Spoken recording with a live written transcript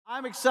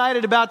I'm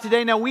excited about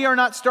today. Now, we are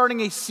not starting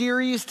a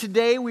series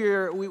today. We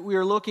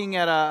are looking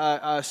at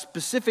a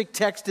specific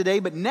text today,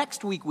 but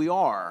next week we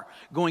are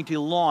going to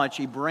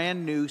launch a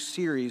brand new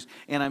series,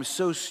 and I'm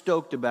so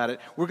stoked about it.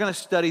 We're going to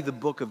study the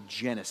book of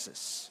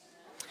Genesis.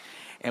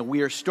 And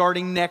we are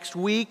starting next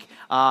week.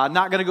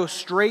 Not going to go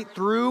straight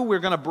through. We're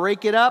going to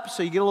break it up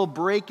so you get a little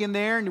break in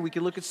there and we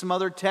can look at some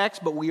other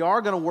texts. But we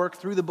are going to work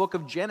through the book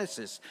of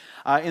Genesis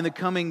in the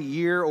coming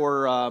year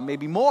or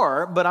maybe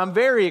more. But I'm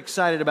very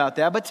excited about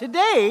that. But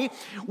today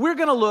we're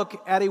going to look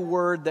at a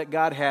word that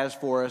God has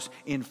for us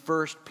in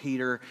 1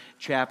 Peter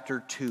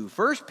chapter 2.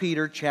 1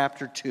 Peter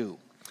chapter 2.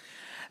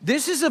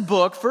 This is a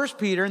book, 1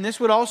 Peter, and this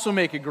would also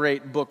make a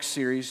great book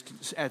series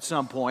at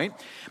some point.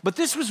 But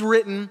this was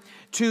written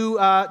to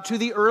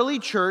the early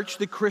church,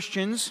 the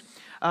Christians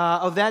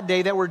of that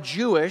day that were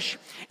Jewish.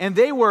 And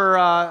they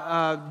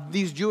were,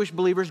 these Jewish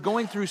believers,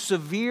 going through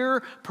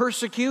severe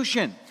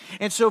persecution.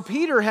 And so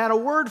Peter had a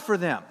word for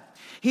them.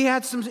 He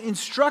had some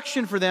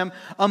instruction for them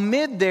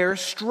amid their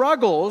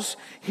struggles.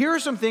 Here are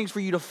some things for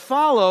you to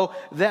follow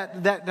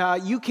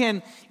that you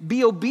can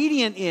be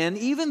obedient in,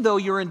 even though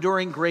you're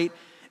enduring great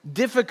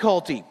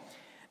difficulty.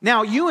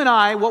 Now, you and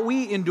I, what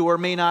we endure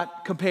may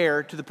not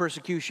compare to the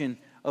persecution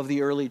of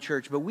the early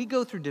church, but we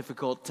go through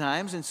difficult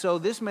times, and so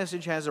this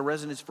message has a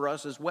resonance for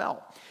us as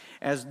well.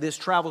 As this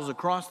travels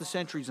across the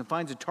centuries and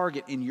finds a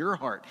target in your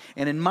heart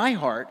and in my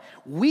heart,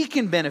 we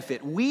can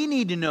benefit. We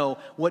need to know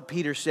what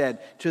Peter said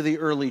to the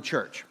early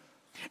church.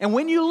 And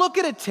when you look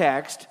at a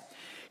text,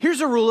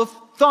 here's a rule of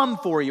thumb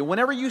for you.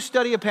 Whenever you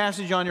study a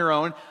passage on your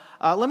own,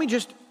 let me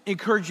just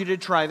encourage you to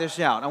try this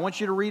out. I want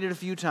you to read it a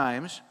few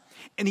times.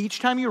 And each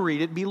time you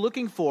read it, be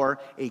looking for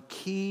a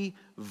key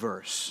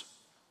verse.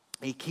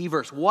 A key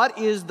verse. What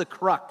is the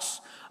crux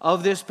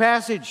of this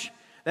passage?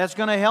 That's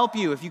going to help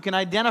you if you can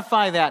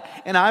identify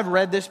that. And I've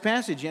read this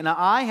passage, and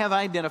I have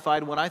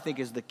identified what I think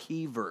is the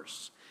key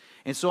verse.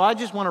 And so I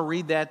just want to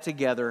read that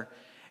together.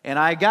 And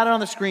I got it on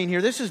the screen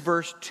here. This is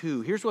verse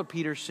 2. Here's what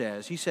Peter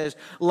says. He says,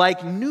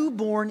 like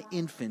newborn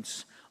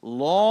infants,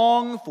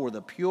 long for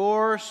the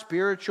pure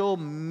spiritual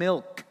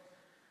milk,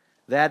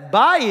 that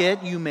by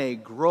it you may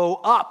grow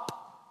up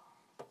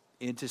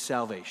into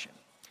salvation.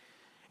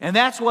 And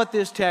that's what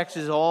this text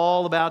is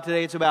all about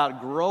today. It's about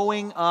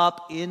growing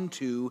up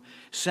into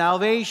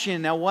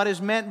salvation. Now, what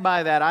is meant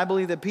by that? I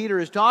believe that Peter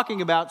is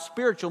talking about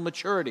spiritual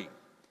maturity.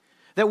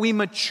 That we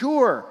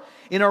mature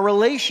in our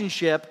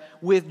relationship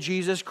with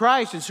Jesus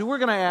Christ. And so we're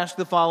going to ask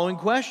the following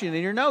question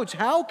in your notes.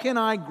 How can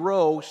I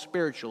grow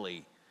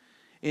spiritually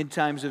in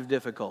times of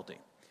difficulty?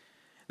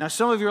 Now,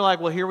 some of you are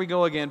like, well, here we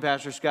go again,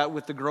 Pastor Scott,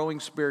 with the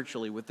growing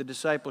spiritually, with the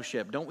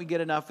discipleship. Don't we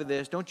get enough of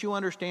this? Don't you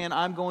understand?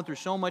 I'm going through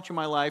so much in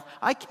my life.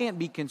 I can't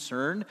be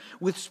concerned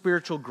with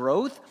spiritual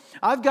growth.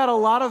 I've got a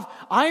lot of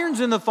irons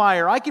in the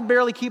fire. I can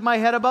barely keep my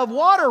head above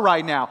water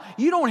right now.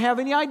 You don't have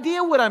any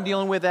idea what I'm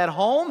dealing with at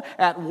home,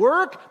 at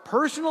work,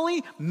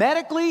 personally,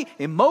 medically,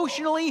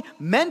 emotionally,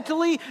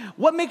 mentally.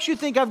 What makes you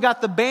think I've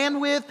got the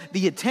bandwidth,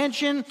 the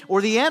attention,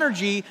 or the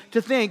energy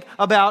to think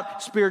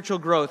about spiritual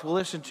growth? Well,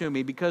 listen to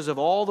me. Because of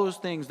all those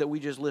things that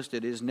we just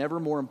listed, it is never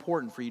more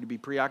important for you to be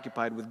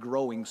preoccupied with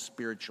growing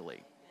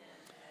spiritually.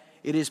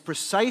 It is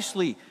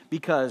precisely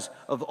because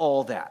of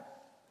all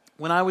that.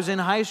 When I was in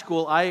high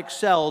school, I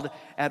excelled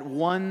at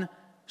one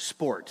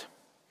sport.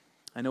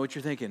 I know what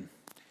you're thinking.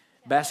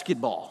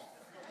 Basketball.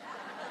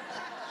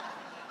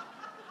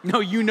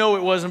 No, you know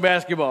it wasn't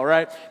basketball,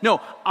 right?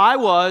 No, I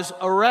was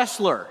a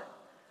wrestler.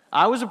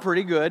 I was a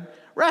pretty good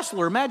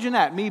wrestler. Imagine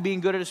that, me being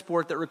good at a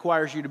sport that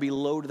requires you to be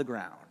low to the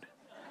ground.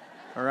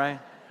 All right?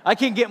 I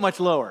can't get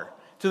much lower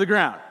to the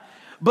ground.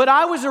 But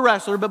I was a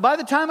wrestler, but by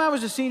the time I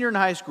was a senior in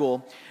high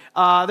school,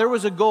 there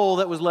was a goal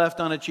that was left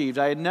unachieved.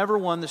 I had never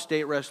won the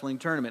state wrestling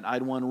tournament.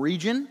 I'd won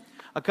region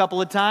a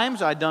couple of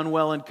times. I'd done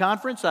well in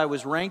conference. I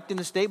was ranked in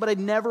the state, but I'd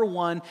never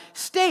won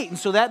state. And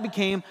so that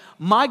became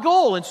my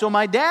goal. And so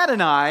my dad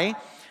and I,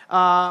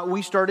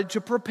 we started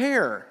to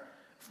prepare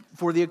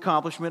for the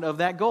accomplishment of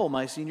that goal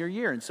my senior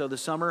year. And so the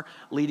summer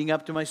leading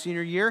up to my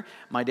senior year,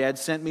 my dad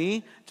sent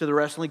me to the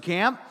wrestling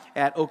camp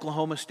at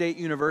Oklahoma State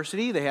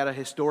University. They had a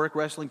historic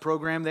wrestling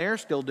program there,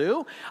 still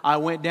do. I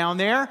went down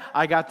there.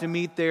 I got to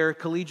meet their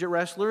collegiate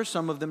wrestlers,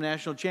 some of them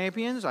national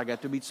champions. I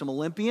got to meet some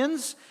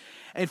Olympians.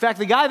 In fact,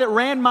 the guy that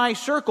ran my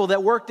circle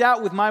that worked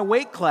out with my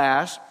weight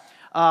class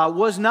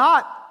was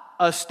not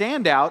a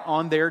standout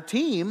on their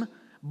team,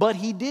 but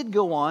he did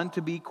go on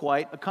to be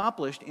quite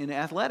accomplished in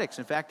athletics.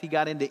 In fact, he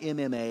got into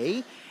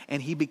MMA,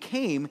 and he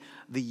became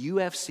the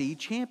UFC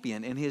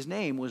champion, and his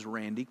name was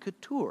Randy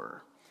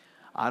Couture.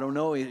 I don't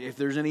know if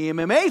there's any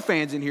MMA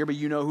fans in here, but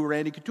you know who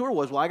Randy Couture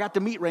was. Well, I got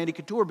to meet Randy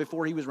Couture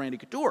before he was Randy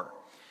Couture.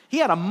 He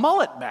had a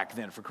mullet back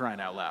then, for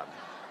crying out loud.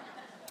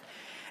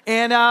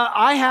 And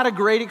I had a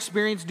great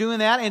experience doing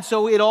that. And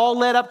so it all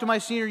led up to my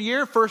senior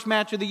year, first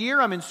match of the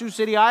year. I'm in Sioux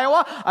City,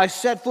 Iowa. I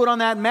set foot on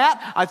that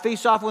mat. I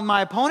face off with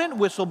my opponent.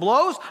 Whistle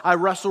blows. I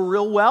wrestle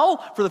real well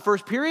for the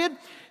first period.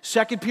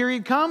 Second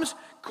period comes.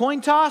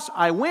 coin toss,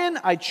 I win,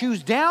 I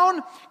choose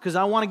down because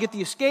I want to get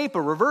the escape,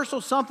 a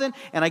reversal, something,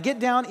 and I get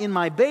down in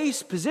my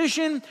base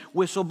position,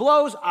 whistle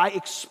blows, I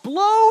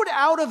explode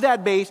out of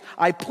that base,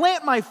 I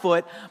plant my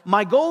foot,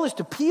 my goal is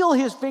to peel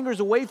his fingers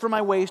away from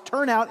my waist,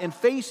 turn out and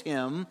face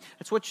him.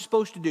 That's what you're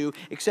supposed to do,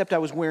 except I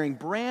was wearing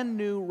brand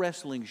new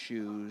wrestling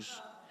shoes,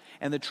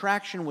 and the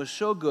traction was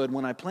so good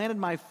when I planted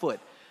my foot,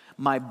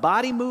 my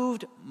body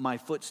moved, my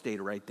foot stayed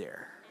right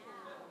there.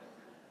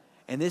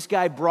 And this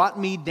guy brought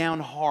me down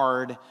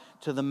hard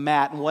to the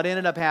mat. And what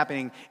ended up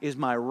happening is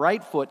my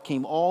right foot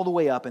came all the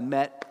way up and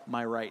met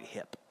my right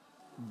hip.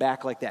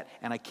 Back like that.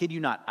 And I kid you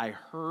not, I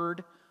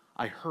heard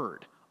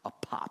a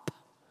pop.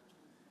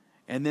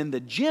 And then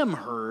the gym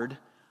heard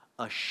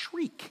a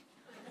shriek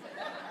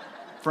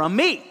from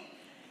me.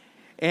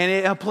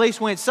 And a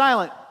place went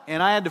silent.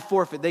 And I had to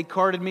forfeit. They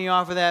carted me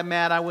off of that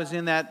mat. I was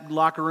in that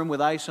locker room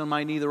with ice on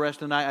my knee the rest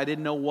of the night. I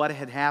didn't know what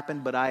had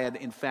happened, but I had,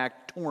 in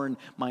fact, torn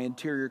my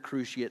anterior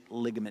cruciate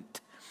ligament.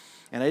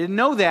 And I didn't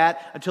know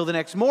that until the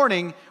next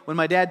morning when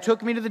my dad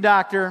took me to the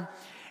doctor.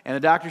 And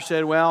the doctor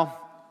said, well,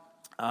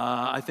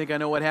 I think I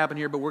know what happened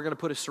here, but we're going to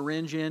put a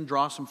syringe in,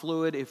 draw some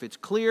fluid. If it's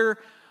clear,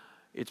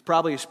 it's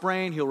probably a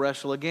sprain. He'll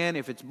wrestle again.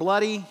 If it's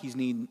bloody, he's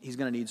going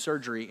to need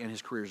surgery, and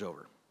his career's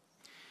over.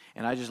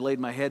 And I just laid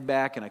my head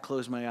back and I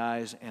closed my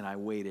eyes and I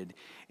waited.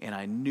 And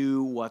I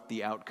knew what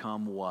the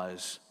outcome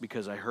was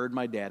because I heard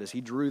my dad, as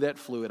he drew that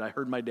fluid, I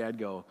heard my dad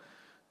go,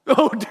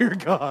 oh, dear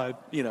God,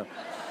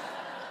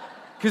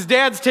 Because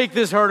dads take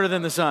this harder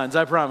than the sons,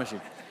 I promise you.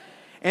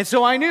 And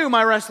so I knew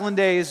my wrestling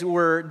days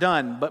were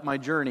done, but my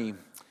journey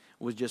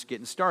was just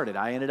getting started.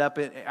 I ended up,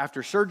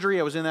 after surgery,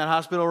 I was in that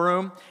hospital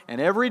room,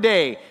 and every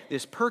day,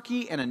 this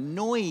perky and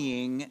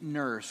annoying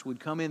nurse would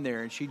come in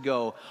there and she'd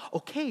go,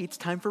 okay, it's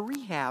time for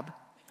rehab.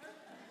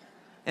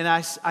 And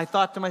I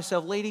thought to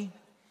myself, lady,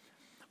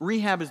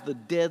 rehab is the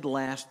dead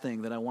last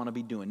thing that I want to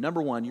be doing.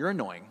 Number one, you're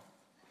annoying.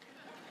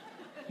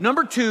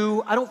 Number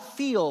two, I don't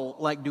feel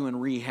like doing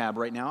rehab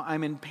right now.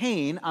 I'm in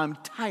pain. I'm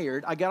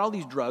tired. I got all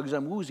these drugs.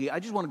 I'm woozy. I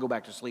just want to go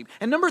back to sleep.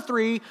 And number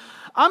three,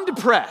 I'm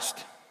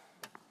depressed.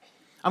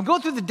 I'm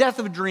going through the death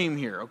of a dream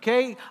here,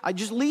 okay?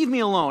 Just leave me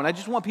alone. I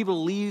just want people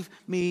to leave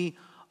me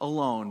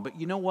alone. But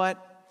you know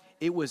what?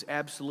 It was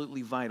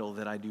absolutely vital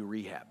that I do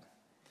rehab.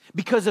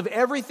 Because of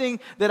everything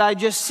that I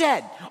just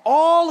said.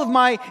 All of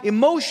my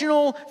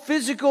emotional,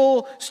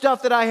 physical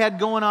stuff that I had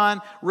going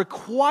on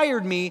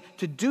required me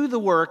to do the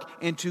work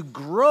and to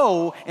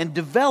grow and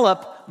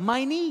develop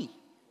my knee.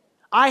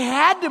 I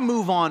had to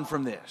move on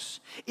from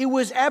this. It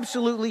was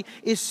absolutely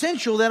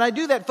essential that I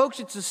do that. Folks,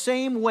 it's the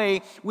same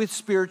way with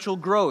spiritual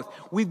growth.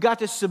 We've got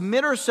to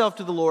submit ourselves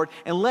to the Lord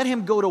and let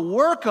Him go to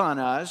work on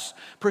us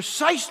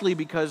precisely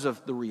because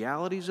of the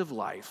realities of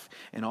life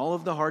and all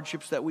of the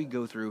hardships that we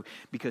go through,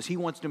 because He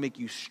wants to make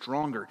you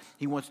stronger.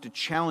 He wants to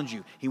challenge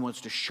you. He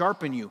wants to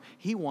sharpen you.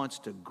 He wants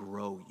to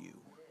grow you.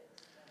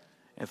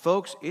 And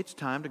folks, it's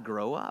time to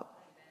grow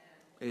up.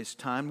 It's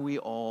time we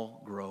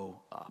all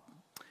grow up.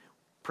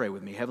 Pray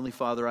with me. Heavenly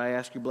Father, I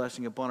ask your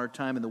blessing upon our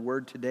time in the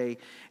Word today,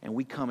 and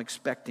we come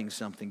expecting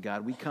something,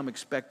 God. We come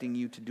expecting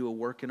you to do a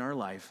work in our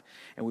life,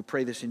 and we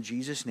pray this in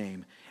Jesus'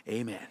 name.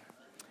 Amen.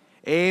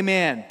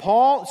 Amen.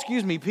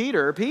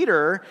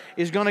 Peter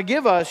is going to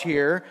give us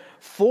here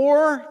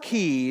 4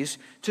 keys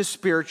to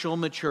spiritual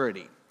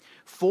maturity.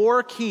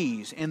 4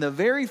 keys. And the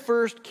very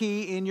first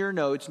key in your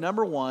notes,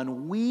 number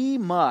 1, we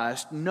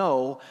must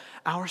know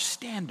our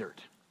standard.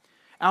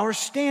 Our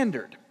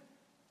standard.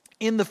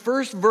 In the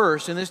first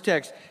verse in this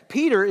text,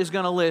 Peter is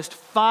going to list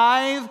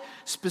 5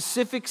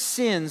 specific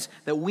sins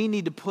that we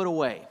need to put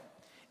away.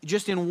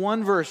 Just in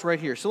one verse right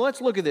here. So let's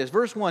look at this.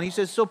 Verse 1, he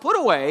says, so put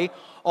away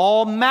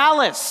all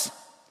malice.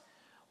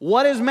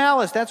 What is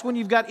malice? That's when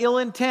you've got ill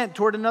intent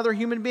toward another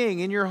human being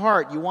in your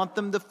heart. You want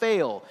them to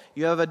fail.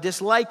 You have a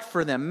dislike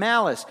for them.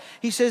 Malice.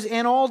 He says,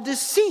 and all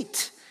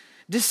deceit.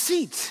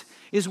 Deceit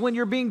is when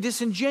you're being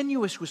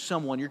disingenuous with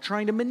someone. You're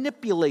trying to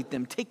manipulate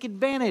them, take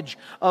advantage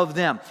of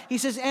them. He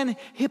says, and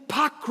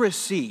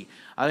hypocrisy.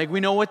 I think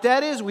we know what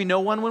that is. We know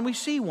one when we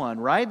see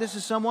one, right? This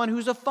is someone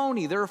who's a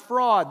phony. They're a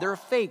fraud. They're a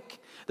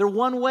fake. They're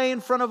one way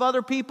in front of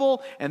other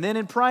people, and then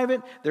in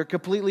private, they're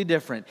completely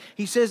different.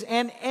 He says,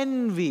 and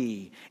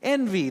envy.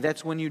 Envy,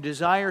 that's when you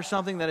desire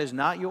something that is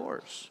not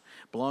yours.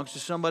 Belongs to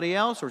somebody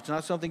else, or it's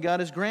not something God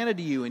has granted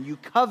to you, and you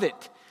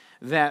covet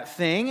that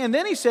thing. And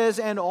then he says,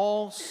 and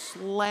all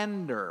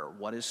slander.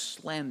 What is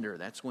slander?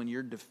 That's when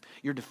you're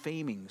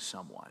defaming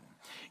someone.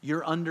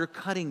 You're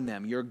undercutting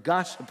them. You're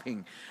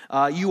gossiping.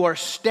 You are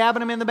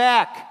stabbing them in the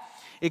back.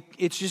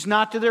 It's just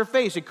not to their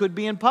face. It could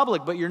be in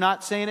public, but you're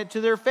not saying it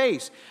to their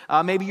face.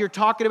 Maybe you're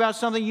talking about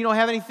something you don't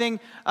have anything,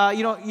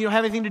 you don't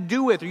have anything to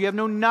do with, or you have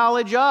no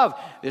knowledge of.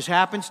 This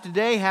happens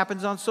today.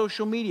 Happens on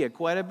social media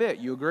quite a bit.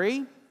 You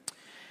agree?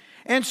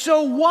 And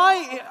so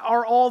why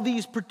are all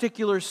these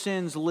particular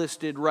sins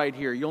listed right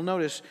here? You'll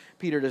notice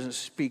Peter doesn't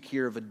speak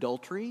here of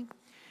adultery.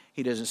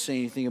 He doesn't say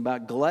anything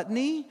about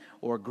gluttony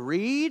or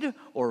greed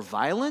or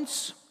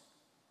violence.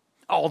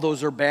 All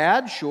those are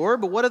bad, sure,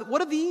 but what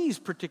do these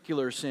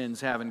particular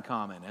sins have in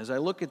common? As I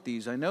look at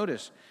these, I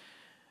notice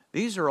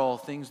These are all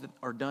things that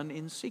are done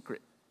in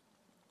secret.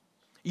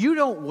 You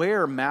don't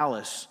wear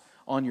malice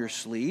on your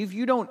sleeve.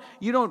 You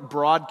don't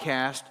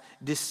broadcast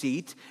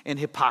deceit and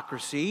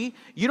hypocrisy.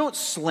 You don't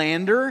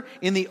slander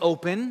in the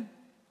open.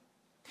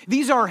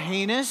 These are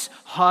heinous,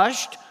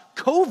 hushed,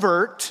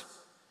 covert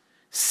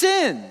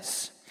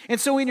sins. And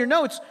so in your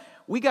notes,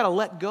 we got to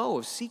let go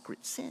of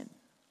secret sin.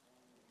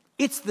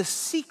 It's the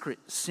secret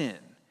sin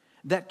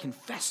that can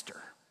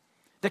fester,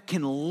 that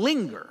can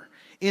linger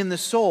in the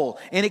soul,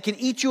 and it can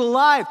eat you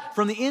alive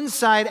from the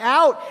inside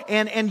out,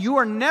 and you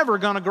are never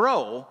going to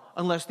grow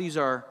unless these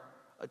are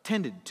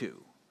attended to.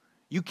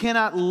 You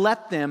cannot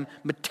let them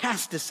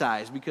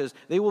metastasize because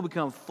they will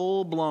become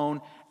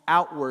full-blown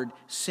outward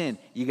sin.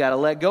 You got to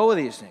let go of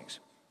these things.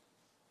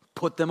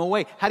 Put them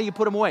away. How do you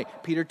put them away?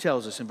 Peter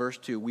tells us in verse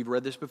 2, we've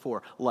read this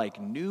before,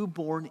 like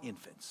newborn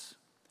infants.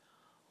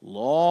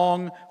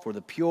 Long for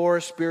the pure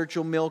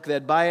spiritual milk,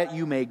 that by it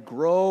you may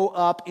grow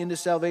up into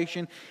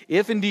salvation,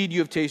 if indeed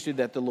you have tasted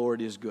that the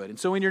Lord is good. And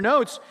so in your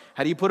notes,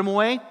 how do you put them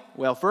away?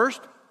 Well,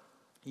 first,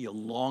 you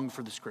long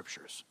for the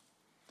Scriptures.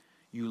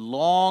 You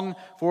long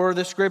for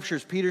the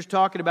Scriptures. Peter's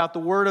talking about the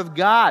Word of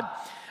God.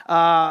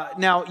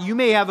 Now, you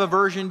may have a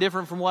version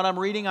different from what I'm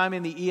reading. I'm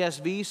in the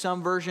ESV.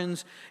 Some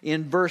versions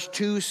in verse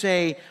 2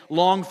 say,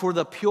 long for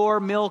the pure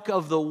milk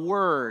of the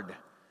Word.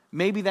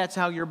 Maybe that's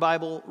how your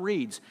Bible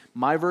reads.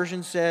 My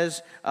version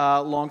says,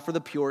 long for the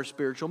pure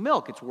spiritual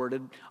milk. It's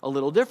worded a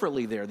little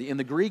differently there. In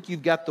the Greek,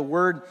 you've got the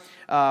word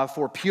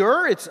for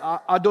pure. It's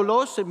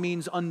adolos. It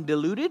means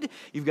undiluted.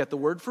 You've got the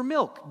word for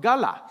milk,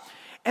 gala.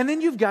 And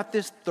then you've got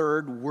this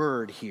third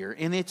word here.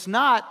 And it's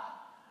not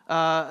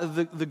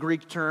the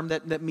Greek term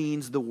that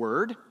means the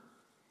word.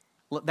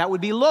 That would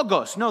be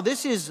logos. No,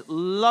 this is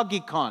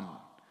logikon.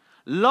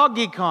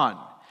 Logikon.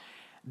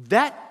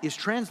 That is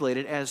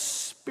translated as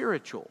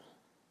spiritual.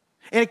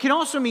 And it can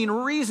also mean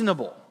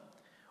reasonable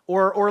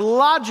or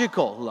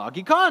logical,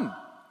 logikon.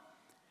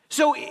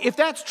 So if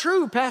that's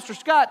true, Pastor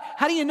Scott,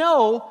 how do you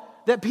know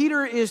that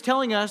Peter is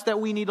telling us that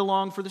we need to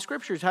long for the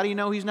Scriptures? How do you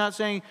know he's not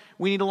saying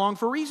we need to long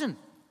for reason?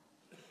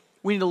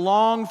 We need to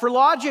long for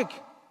logic.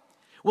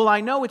 Well, I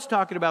know it's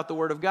talking about the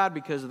Word of God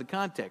because of the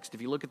context.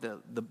 If you look at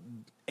the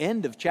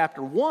end of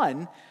chapter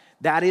 1,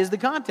 that is the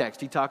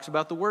context. He talks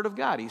about the Word of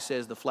God. He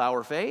says the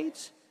flower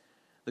fades,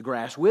 the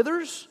grass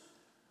withers,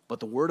 but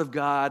the Word of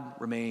God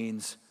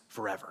remains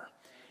forever.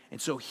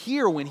 And so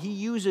here, when he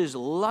uses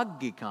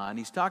logikon,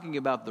 he's talking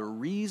about the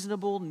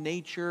reasonable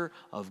nature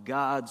of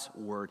God's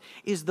Word.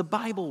 Is the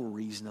Bible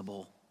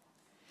reasonable?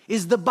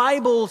 Is the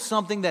Bible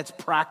something that's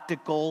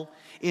practical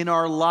in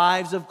our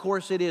lives? Of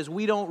course it is.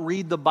 We don't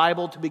read the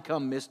Bible to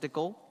become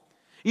mystical.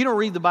 You don't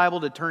read the Bible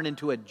to turn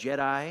into a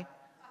Jedi,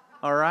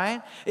 all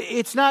right?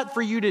 It's not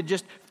for you to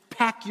just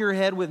pack your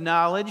head with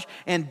knowledge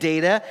and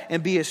data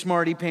and be a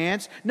smarty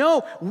pants.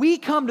 No, we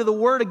come to the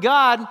Word of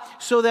God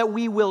so that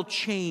we will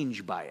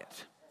change by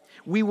it.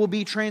 We will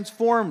be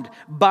transformed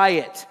by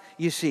it,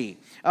 you see.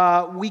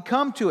 We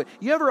come to it.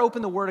 You ever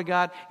open the Word of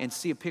God and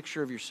see a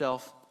picture of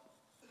yourself?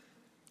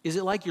 Is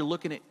it like you're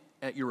looking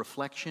at your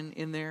reflection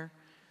in there?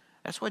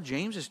 That's what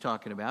James is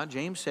talking about.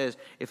 James says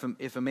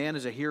if a man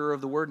is a hearer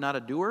of the Word, not a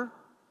doer,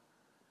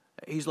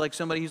 he's like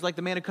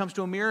the man who comes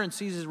to a mirror and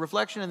sees his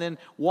reflection and then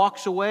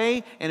walks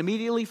away and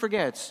immediately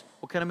forgets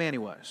what kind of man he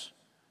was.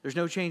 There's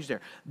no change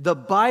there. The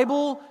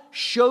Bible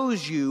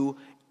shows you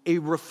a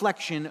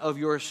reflection of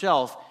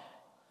yourself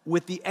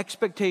with the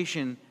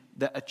expectation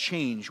that a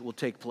change will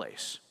take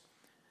place.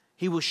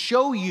 He will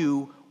show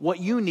you what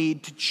you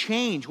need to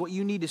change, what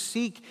you need to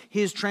seek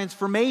His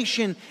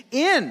transformation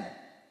in.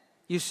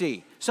 You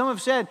see, some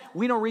have said,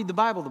 we don't read the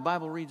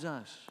Bible reads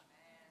us.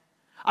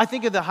 I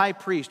think of the high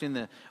priest in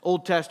the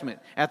Old Testament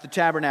at the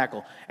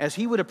tabernacle. As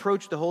he would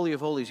approach the Holy of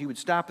Holies, he would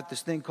stop at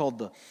this thing called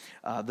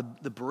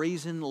the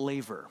brazen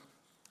laver.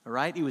 All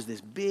right? It was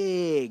this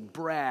big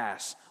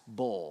brass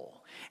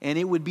bowl. And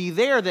it would be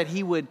there that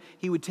he would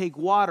take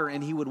water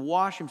and he would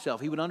wash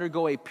himself. He would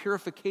undergo a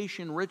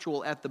purification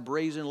ritual at the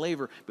brazen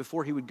laver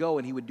before he would go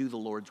and he would do the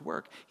Lord's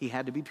work. He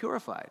had to be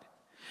purified.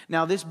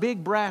 Now, this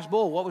big brass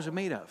bowl, what was it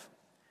made of?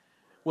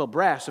 Well,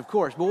 brass, of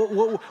course.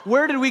 But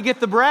where did we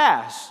get the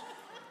brass?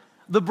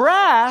 The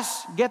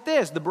brass, get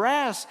this, the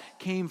brass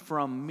came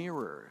from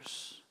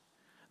mirrors.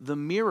 The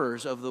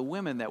mirrors of the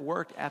women that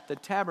worked at the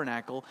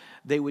tabernacle,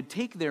 they would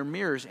take their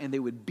mirrors and they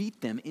would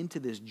beat them into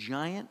this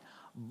giant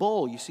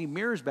bowl. You see,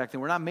 mirrors back then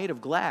were not made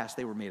of glass,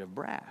 they were made of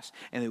brass.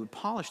 And they would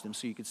polish them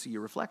so you could see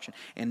your reflection.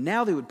 And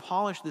now they would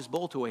polish this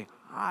bowl to a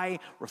high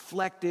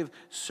reflective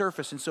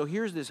surface. And so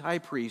here's this high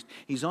priest.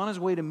 He's on his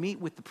way to meet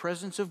with the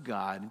presence of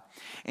God.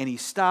 And he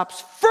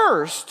stops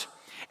first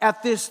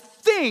at this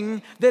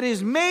thing that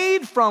is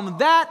made from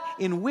that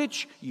in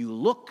which you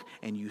look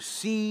and you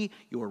see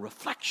your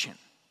reflection.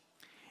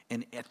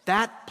 And at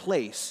that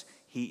place,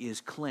 he is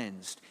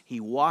cleansed. He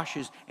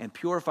washes and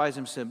purifies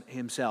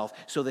himself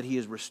so that he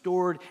is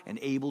restored and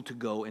able to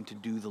go and to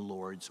do the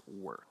Lord's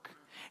work.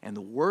 And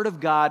the Word of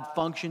God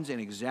functions in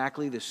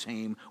exactly the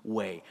same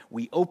way.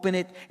 We open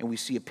it and we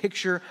see a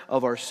picture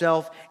of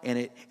ourselves,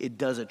 and it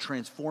does a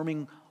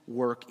transforming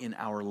work in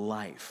our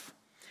life.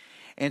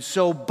 And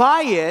so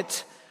by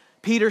it,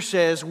 Peter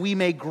says, we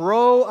may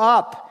grow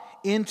up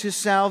into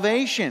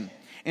salvation.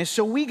 And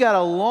so we got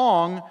to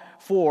long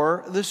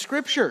for the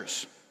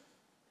Scriptures.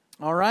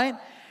 All right?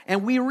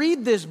 And we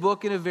read this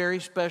book in a very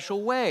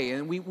special way.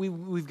 And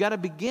we've got to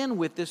begin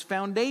with this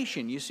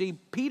foundation. You see,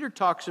 Peter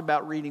talks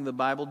about reading the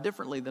Bible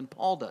differently than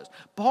Paul does.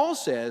 Paul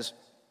says,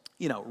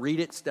 read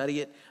it,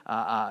 study it,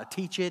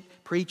 teach it,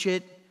 preach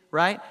it,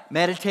 right?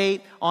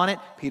 Meditate on it.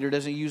 Peter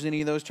doesn't use any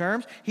of those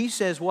terms. He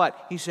says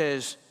what? He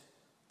says,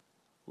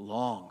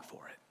 long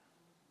for it.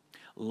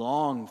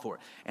 Long for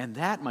it. And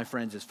that, my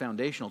friends, is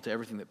foundational to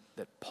everything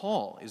that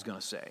Paul is going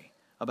to say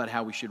about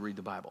how we should read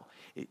the Bible.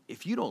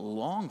 If you don't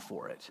long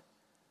for it,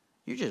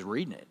 you're just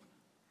reading it.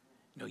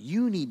 No,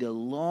 you need to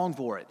long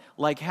for it.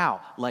 Like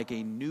how? Like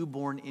a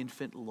newborn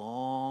infant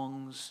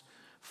longs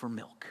for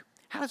milk.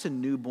 How does a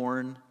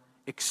newborn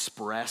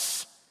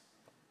express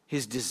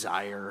his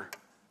desire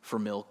for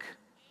milk?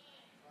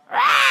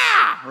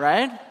 Ah!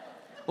 Right?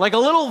 Like a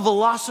little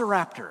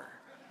velociraptor.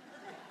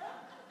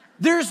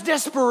 There's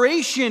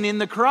desperation in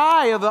the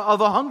cry of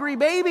a hungry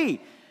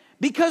baby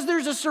because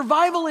there's a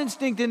survival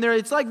instinct in there.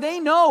 It's like they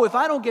know if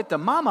I don't get to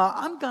mama,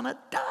 I'm going to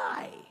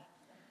die.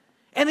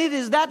 And it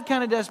is that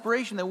kind of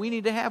desperation that we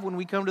need to have when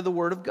we come to the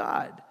Word of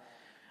God.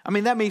 I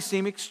mean, that may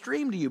seem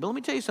extreme to you, but let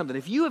me tell you something.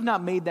 If you have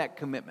not made that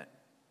commitment,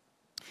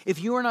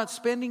 if you are not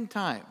spending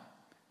time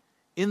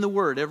in the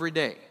Word every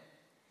day,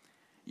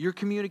 you're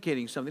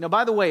communicating something. Now,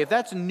 by the way, if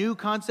that's a new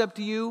concept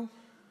to you,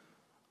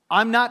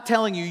 I'm not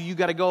telling you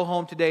got to go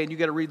home today and you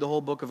got to read the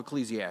whole book of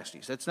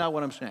Ecclesiastes. That's not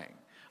what I'm saying.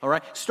 All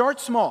right? Start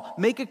small.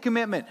 Make a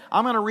commitment.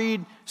 I'm going to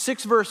read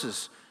 6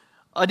 verses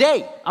a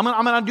day. I'm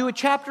going to do a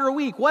chapter a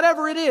week,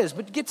 whatever it is.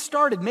 But get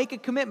started. Make a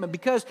commitment,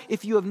 because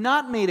if you have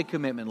not made a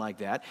commitment like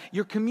that,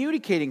 you're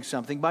communicating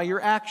something by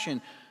your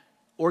action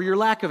or your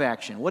lack of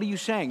action. What are you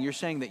saying? You're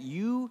saying that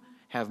you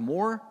have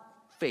more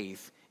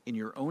faith in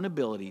your own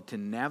ability to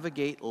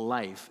navigate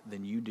life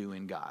than you do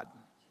in God.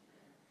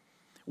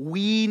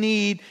 We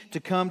need to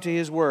come to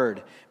His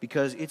Word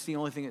because it's the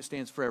only thing that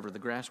stands forever. The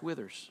grass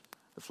withers,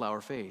 the flower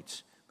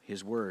fades.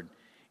 His Word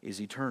is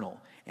eternal.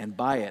 And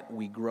by it,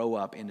 we grow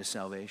up into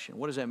salvation.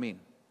 What does that mean?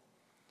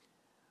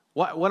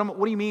 What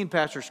do you mean,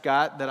 Pastor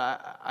Scott, that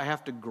I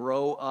have to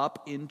grow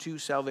up into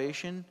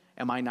salvation?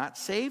 Am I not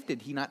saved?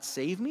 Did He not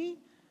save me?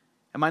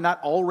 Am I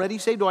not already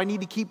saved? Do I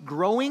need to keep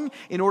growing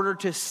in order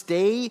to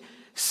stay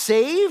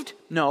saved?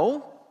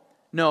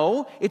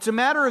 No, it's a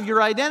matter of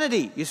your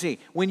identity. You see,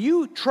 when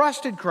you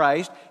trusted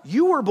Christ,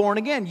 you were born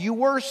again. You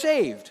were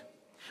saved.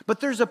 But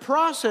there's a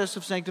process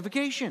of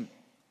sanctification.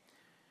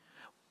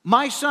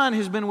 My son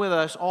has been with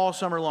us all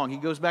summer long. He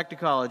goes back to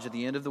college at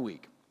the end of the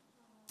week.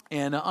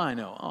 And I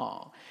know,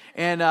 oh.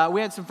 And we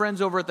had some friends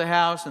over at the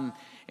house,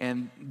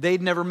 and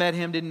they'd never met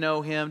him, didn't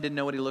know him, didn't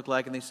know what he looked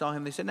like. And they saw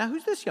him. They said, now,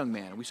 who's this young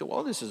man? And we said,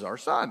 well, this is our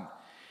son.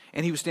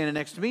 And he was standing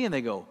next to me, and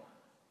they go,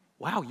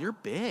 wow, you're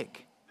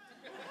big.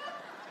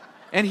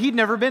 And he'd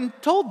never been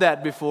told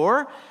that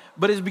before,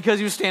 but it's because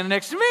he was standing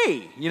next to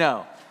me,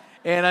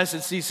 And I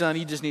said, see, son,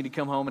 you just need to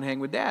come home and hang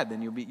with Dad.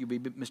 Then you'll be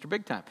Mr.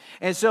 Big Time.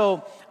 And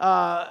so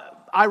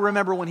I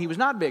remember when he was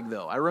not big,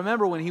 though. I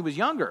remember when he was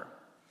younger.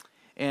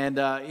 And,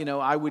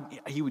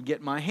 he would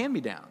get my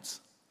hand-me-downs,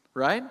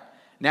 right?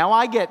 Now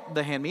I get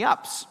the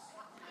hand-me-ups.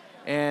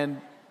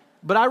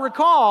 But I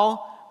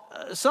recall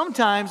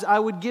sometimes I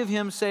would give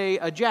him, say,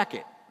 a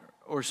jacket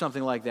or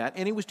something like that,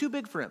 and it was too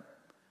big for him.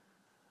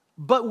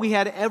 But we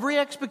had every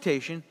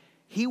expectation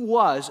he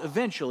was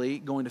eventually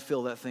going to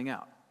fill that thing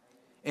out.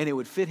 And it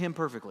would fit him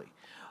perfectly.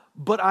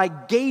 But I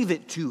gave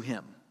it to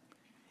him.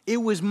 It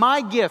was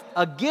my gift,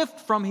 a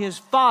gift from his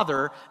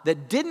father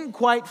that didn't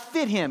quite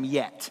fit him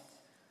yet.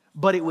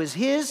 But it was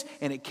his,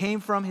 and it came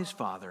from his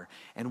father.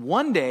 And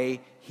one day,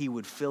 he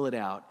would fill it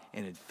out,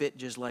 and it fit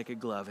just like a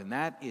glove. And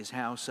that is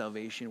how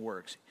salvation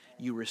works.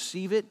 You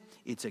receive it,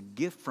 it's a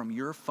gift from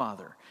your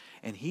Father.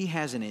 And He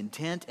has an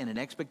intent and an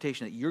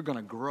expectation that you're going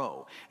to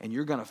grow and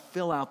you're going to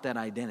fill out that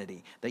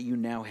identity that you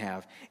now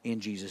have in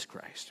Jesus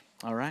Christ.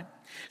 All right?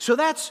 So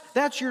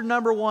that's your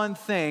number one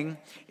thing,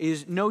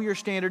 is know your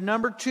standard.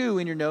 Number 2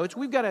 in your notes,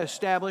 we've got to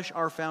establish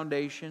our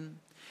foundation.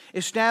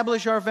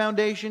 Establish our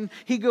foundation.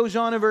 He goes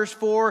on in verse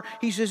 4.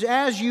 He says,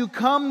 as you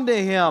come to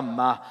Him,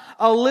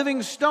 a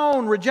living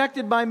stone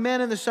rejected by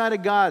men in the sight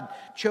of God,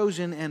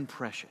 chosen and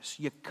precious.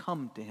 You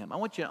come to Him. I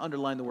want you to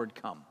underline the word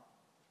come.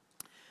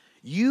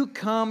 You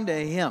come to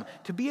Him.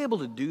 To be able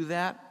to do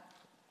that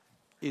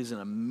is an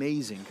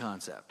amazing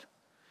concept,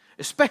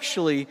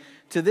 especially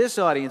to this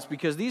audience,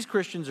 because these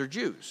Christians are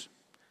Jews.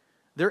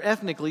 They're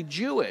ethnically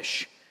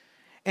Jewish.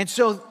 And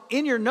so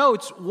in your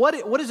notes, what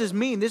does this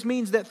mean? This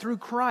means that through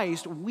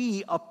Christ,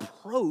 we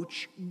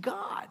approach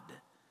God.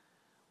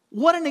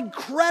 What an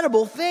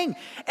incredible thing.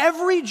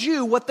 Every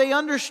Jew, what they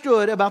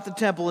understood about the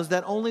temple is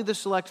that only the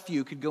select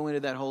few could go into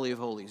that Holy of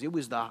Holies. It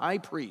was the high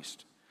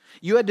priest.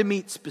 You had to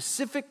meet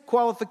specific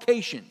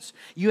qualifications.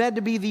 You had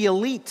to be the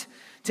elite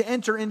to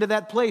enter into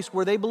that place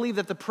where they believed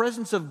that the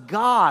presence of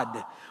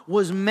God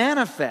was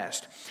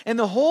manifest. And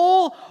the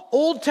whole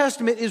Old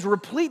Testament is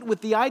replete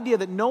with the idea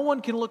that no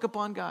one can look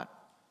upon God.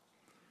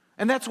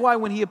 And that's why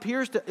when he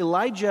appears to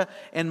Elijah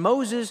and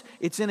Moses,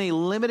 it's in a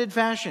limited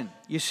fashion,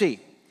 you see.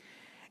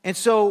 And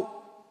so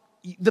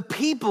the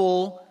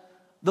people,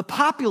 the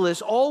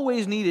populace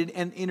always needed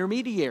an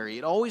intermediary.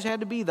 It always had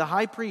to be the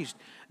high priest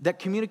that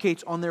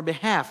communicates on their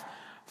behalf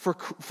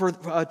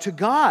to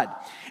God.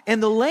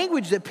 And the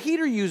language that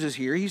Peter uses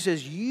here, he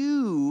says,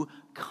 you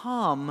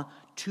come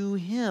to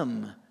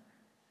him.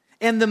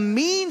 And the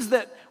means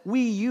that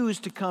we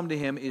use to come to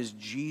him is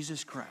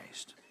Jesus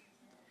Christ.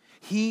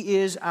 He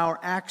is our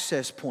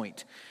access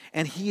point,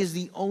 and he is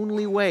the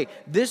only way.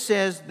 This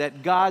says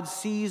that God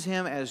sees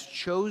him as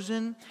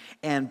chosen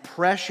and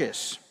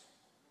precious.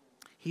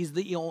 He's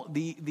the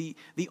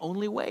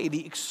only way,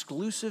 the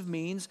exclusive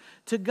means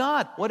to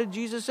God. What did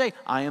Jesus say?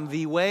 I am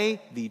the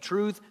way, the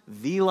truth,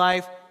 the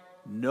life.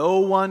 No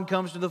one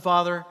comes to the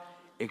Father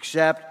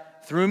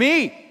except through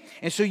me.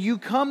 And so you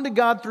come to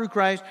God through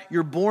Christ.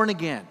 You're born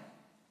again.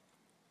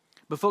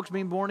 But folks,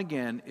 being born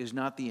again is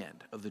not the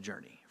end of the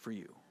journey for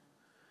you.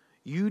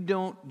 You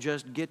don't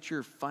just get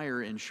your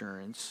fire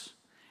insurance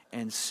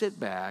and sit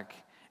back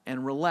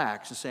and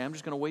relax and say, I'm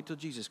just going to wait till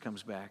Jesus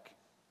comes back.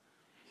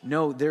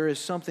 No, there is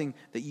something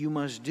that you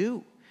must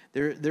do.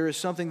 There is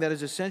something that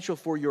is essential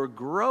for your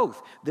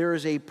growth. There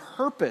is a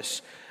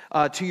purpose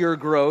to your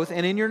growth.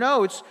 And in your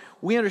notes,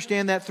 we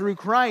understand that through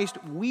Christ,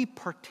 we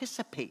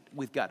participate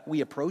with God.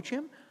 We approach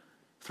him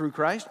through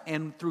Christ,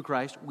 and through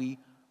Christ, we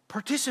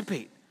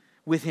participate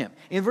with him.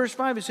 In verse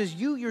 5, it says,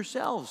 you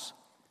yourselves,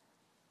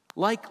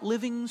 like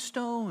living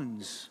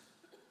stones,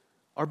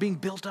 are being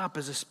built up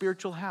as a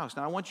spiritual house.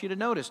 Now, I want you to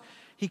notice,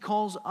 he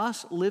calls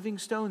us living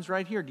stones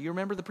right here. Do you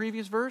remember the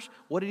previous verse?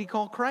 What did he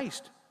call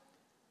Christ?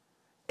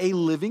 A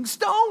living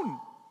stone.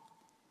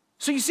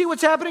 So you see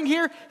what's happening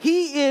here?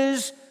 He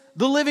is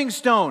the living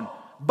stone.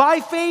 By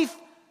faith,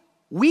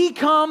 we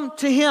come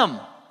to him.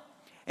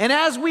 And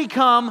as we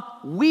come,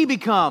 we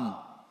become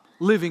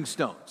living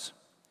stones.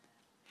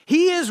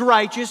 He is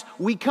righteous.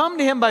 We come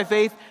to him by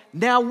faith.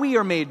 Now we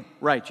are made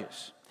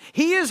righteous.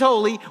 He is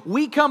holy.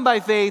 We come by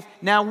faith.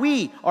 Now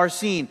we are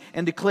seen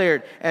and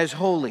declared as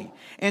holy.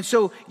 And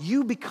so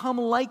you become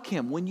like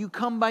him. When you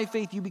come by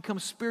faith, you become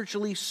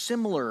spiritually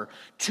similar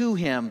to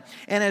him.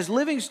 And as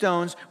living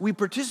stones, we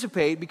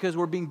participate because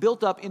we're being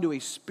built up into a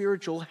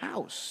spiritual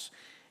house,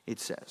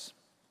 it says.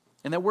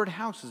 And that word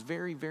house is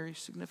very, very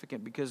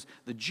significant because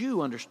the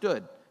Jew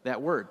understood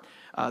that word.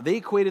 They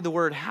equated the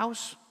word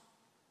house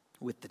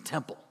with the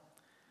temple.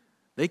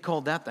 They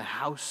called that the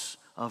house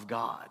of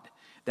God.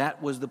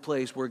 That was the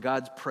place where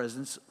God's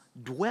presence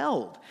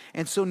dwelled.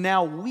 And so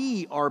now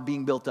we are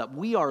being built up.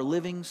 We are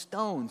living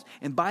stones.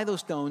 And by those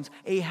stones,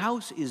 a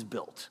house is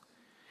built.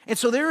 And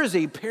so there is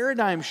a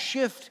paradigm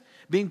shift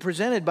being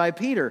presented by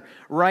Peter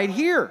right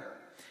here.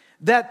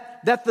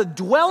 That the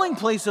dwelling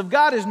place of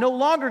God is no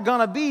longer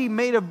going to be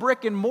made of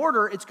brick and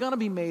mortar. It's going to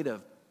be made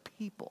of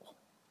people.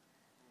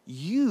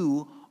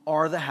 You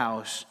are the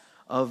house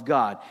of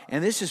God.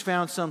 And this is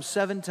found some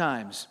 7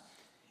 times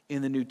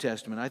in the New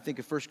Testament. I think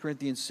of 1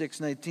 Corinthians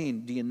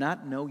 6:19. Do you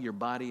not know your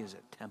body is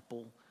a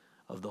temple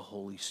of the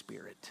Holy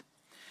Spirit?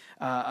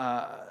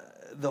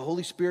 The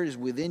Holy Spirit is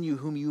within you,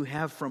 whom you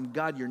have from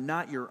God. You're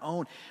not your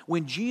own.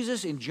 When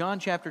Jesus, in John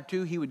chapter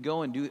 2, he would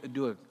go and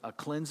do a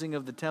cleansing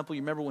of the temple.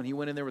 You remember when he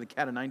went in there with a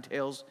cat of 9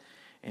 tails?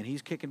 And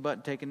he's kicking butt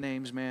and taking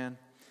names, man.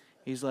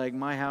 He's like,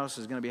 my house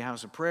is going to be a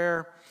house of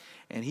prayer.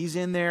 And he's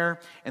in there,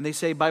 and they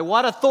say, by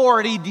what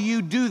authority do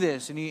you do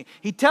this? And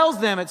he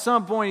tells them at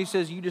some point, he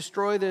says, you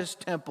destroy this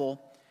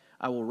temple,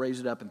 I will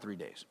raise it up in 3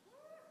 days.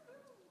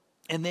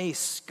 And they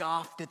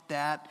scoffed at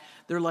that.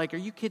 They're like, are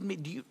you kidding me?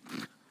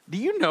 Do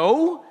you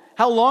know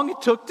how long it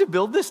took to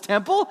build this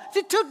temple?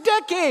 It took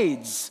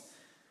decades.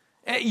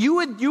 You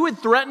would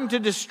threaten to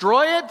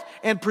destroy it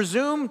and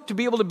presume to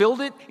be able to build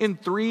it in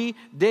 3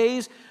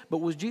 days. But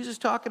was Jesus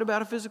talking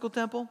about a physical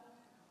temple?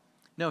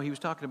 No, he was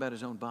talking about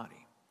his own body.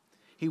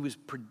 He was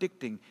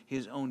predicting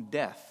his own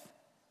death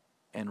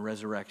and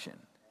resurrection.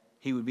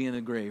 He would be in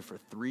the grave for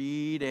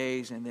 3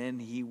 days and then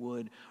he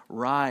would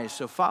rise.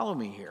 So follow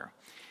me here.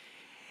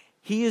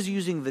 He is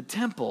using the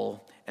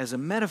temple as a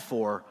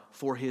metaphor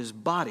for his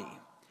body.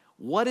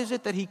 What is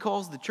it that he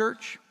calls the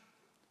church?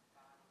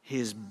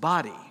 His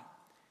body.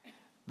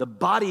 The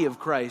body of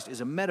Christ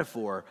is a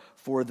metaphor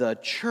for the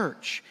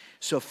church.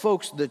 So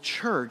folks, the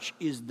church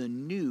is the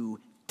new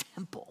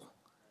temple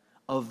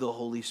of the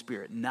Holy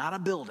Spirit, not a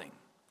building.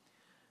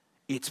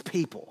 It's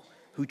people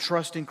who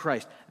trust in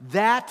Christ.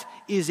 That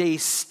is a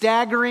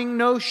staggering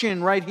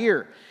notion right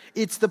here.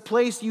 It's the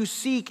place you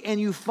seek and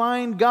you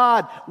find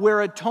God where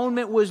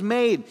atonement was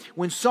made.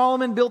 When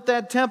Solomon built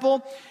that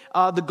temple,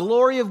 the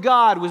glory of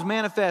God was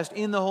manifest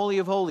in the Holy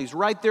of Holies.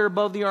 Right there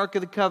above the Ark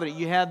of the Covenant,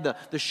 you had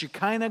the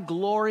Shekinah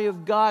glory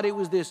of God. It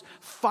was this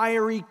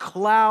fiery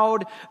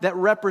cloud that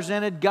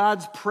represented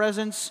God's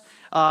presence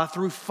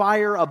through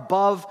fire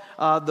above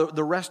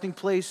the resting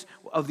place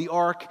of the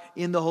Ark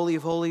in the Holy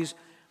of Holies.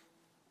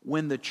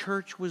 When the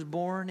church was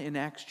born in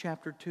Acts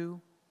chapter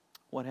 2,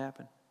 what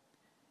happened?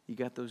 You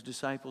got those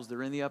disciples,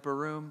 they're in the upper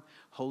room.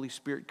 Holy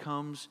Spirit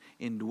comes,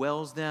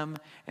 indwells them.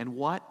 And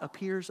what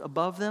appears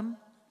above them?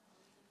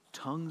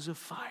 tongues of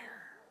fire.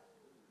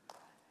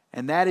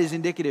 And that is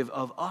indicative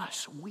of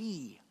us.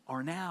 We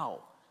are now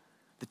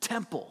the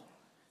temple.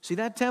 See,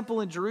 that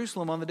temple in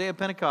Jerusalem on the day of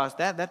Pentecost,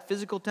 that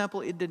physical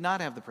temple, it did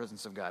not have the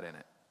presence of God in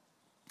it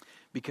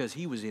because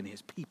he was in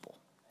his people.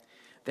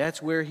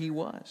 That's where he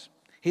was.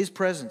 His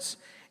presence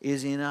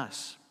is in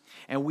us.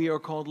 And we are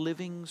called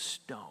living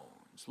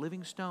stones.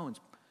 Living stones.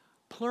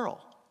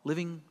 Plural.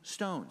 Living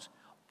stones.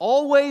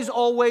 Always,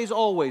 always,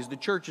 always the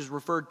church is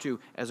referred to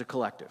as a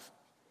collective.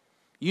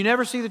 You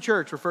never see the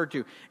church referred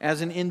to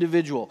as an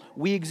individual.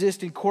 We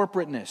exist in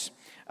corporateness.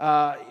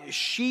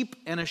 Sheep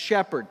and a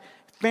shepherd.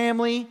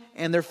 Family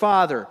and their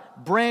father.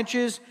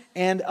 Branches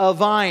and a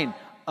vine.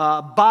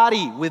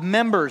 Body with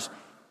members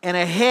and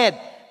a head.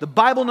 The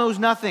Bible knows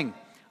nothing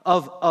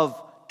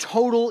of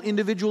total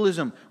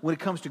individualism when it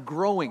comes to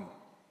growing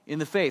in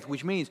the faith,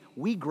 which means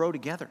we grow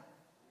together.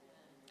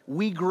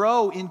 We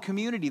grow in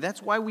community.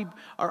 That's why we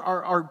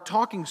are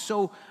talking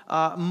so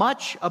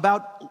much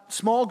about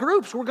small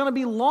groups. We're going to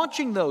be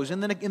launching those in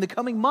the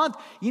coming month.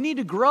 You need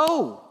to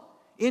grow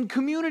in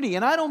community.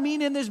 And I don't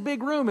mean in this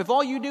big room. If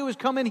all you do is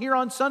come in here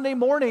on Sunday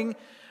morning,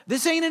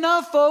 this ain't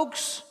enough,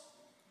 folks.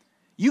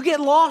 You get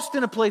lost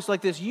in a place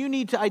like this. You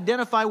need to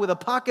identify with a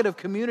pocket of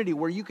community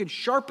where you can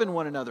sharpen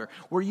one another,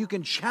 where you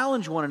can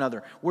challenge one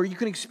another, where you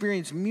can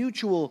experience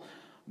mutual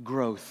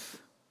growth.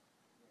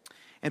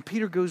 And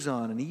Peter goes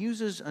on and he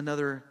uses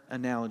another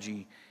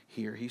analogy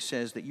here. He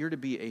says that you're to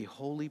be a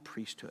holy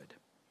priesthood.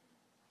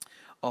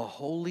 A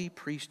holy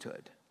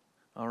priesthood,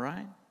 all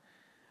right?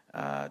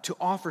 To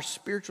offer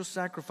spiritual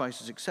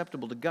sacrifices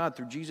acceptable to God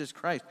through Jesus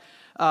Christ.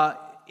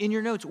 In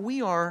your notes,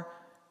 we are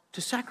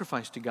to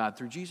sacrifice to God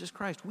through Jesus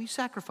Christ. We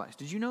sacrifice.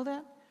 Did you know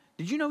that?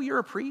 Did you know you're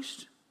a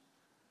priest?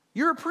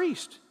 You're a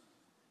priest.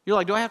 You're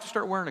like, do I have to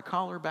start wearing a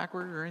collar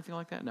backward or anything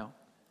like that? No.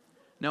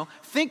 No.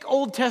 Think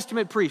Old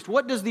Testament priest.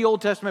 What does the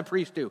Old Testament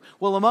priest do?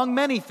 Well, among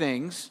many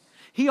things,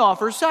 he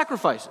offers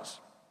sacrifices.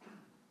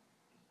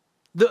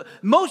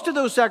 Most of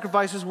those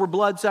sacrifices were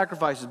blood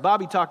sacrifices.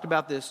 Bobby talked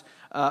about this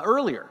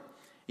earlier.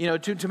 You know,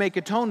 to make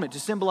atonement, to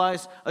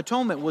symbolize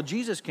atonement. Well,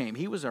 Jesus came.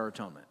 He was our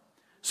atonement.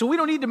 So we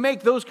don't need to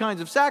make those kinds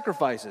of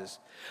sacrifices.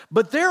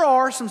 But there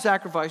are some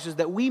sacrifices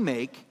that we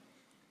make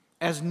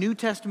as New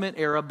Testament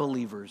era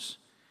believers.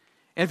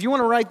 And if you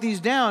want to write these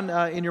down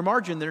in your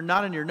margin, they're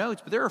not in your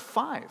notes, but there are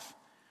 5.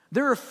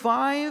 There are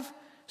 5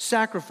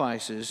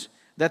 sacrifices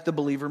that the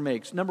believer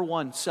makes. Number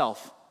 1,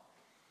 self.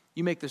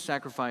 You make the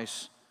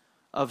sacrifice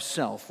of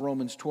self.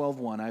 Romans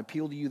 12:1. I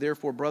appeal to you,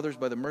 therefore, brothers,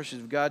 by the mercies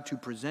of God, to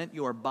present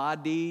your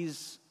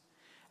bodies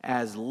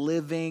as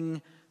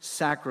living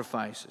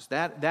sacrifices.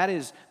 That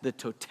is the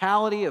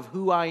totality of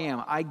who I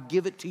am. I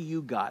give it to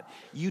you, God.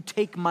 You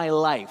take my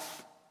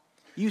life.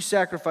 You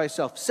sacrifice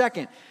self.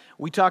 Second,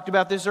 we talked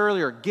about this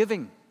earlier,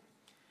 giving.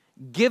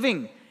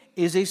 Giving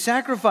is a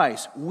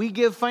sacrifice. We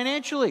give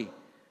financially.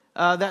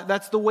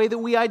 That's the way that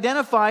we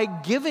identify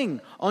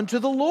giving unto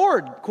the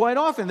Lord quite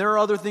often. There are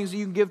other things that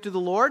you can give to the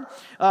Lord,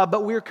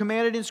 but we're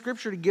commanded in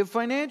Scripture to give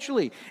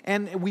financially.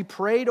 And we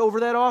prayed over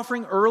that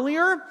offering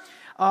earlier.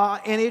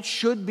 And it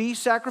should be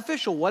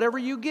sacrificial, whatever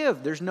you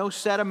give. There's no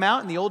set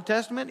amount in the Old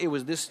Testament. It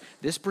was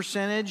this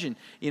percentage, and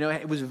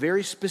it was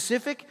very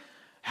specific.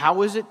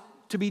 How is it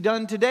to be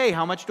done today?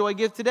 How much do I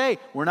give today?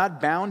 We're not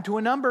bound to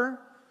a number.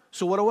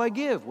 So what do I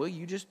give? Well,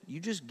 you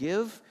just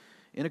give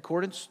in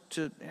accordance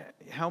to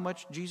how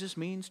much Jesus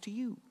means to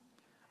you.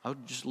 I'll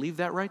just leave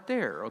that right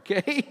there,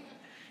 okay?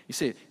 You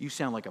say, you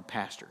sound like a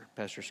pastor,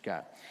 Pastor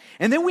Scott.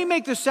 And then we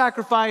make the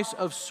sacrifice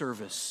of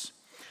service.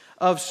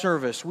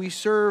 We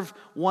serve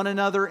one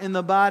another in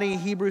the body.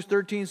 Hebrews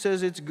 13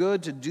 says it's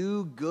good to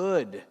do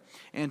good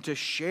and to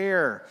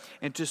share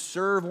and to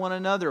serve one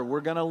another.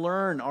 We're going to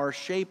learn our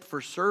shape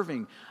for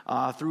serving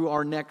through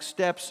our Next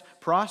Steps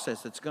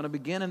process that's going to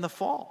begin in the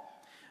fall.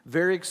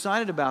 Very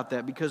excited about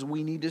that because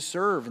we need to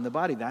serve in the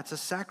body. That's a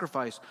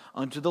sacrifice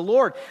unto the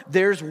Lord.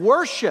 There's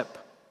worship.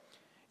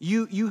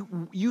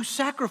 You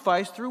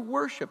sacrifice through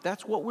worship.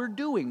 That's what we're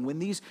doing. When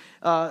these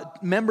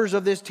members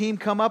of this team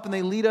come up and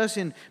they lead us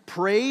in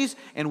praise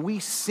and we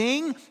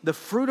sing, the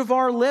fruit of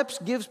our lips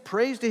gives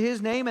praise to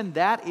His name, and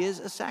that is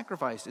a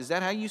sacrifice. Is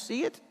that how you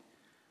see it?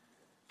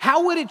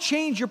 How would it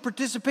change your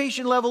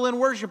participation level in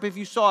worship if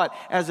you saw it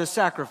as a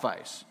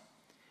sacrifice?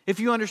 If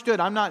you understood,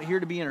 I'm not here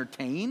to be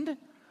entertained.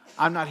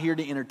 I'm not here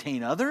to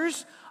entertain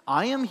others.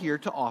 I am here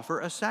to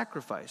offer a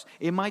sacrifice.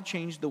 It might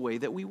change the way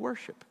that we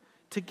worship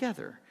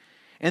together.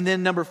 And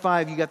then number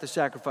 5, you got the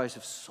sacrifice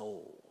of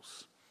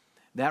souls.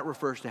 That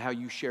refers to how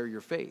you share your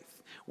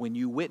faith. When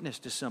you witness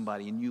to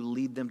somebody and you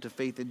lead them to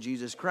faith in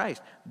Jesus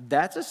Christ,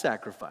 that's a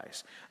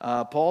sacrifice.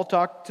 Paul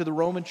talked to the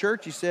Roman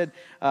church. He said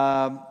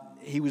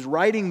he was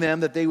writing them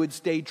that they would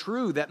stay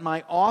true, that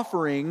my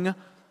offering...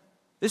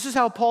 This is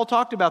how Paul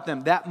talked about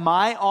them, that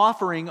my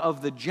offering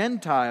of the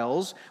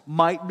Gentiles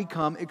might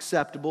become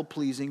acceptable,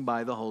 pleasing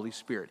by the Holy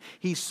Spirit.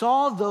 He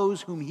saw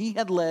those whom he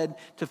had led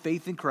to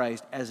faith in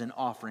Christ as an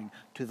offering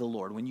to the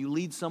Lord. When you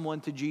lead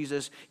someone to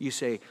Jesus, you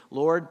say,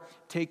 Lord,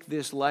 take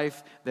this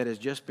life that has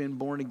just been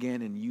born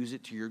again and use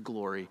it to your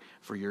glory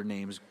for your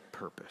name's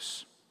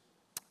purpose.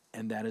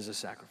 And that is a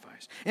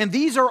sacrifice. And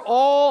these are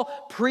all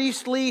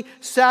priestly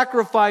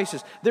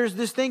sacrifices. There's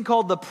this thing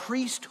called the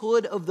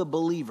priesthood of the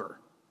believer.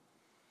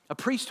 A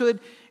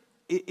priesthood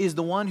is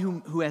the one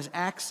who has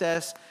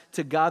access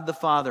to God the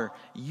Father.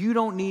 You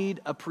don't need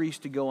a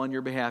priest to go on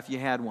your behalf. You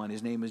had one.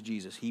 His name is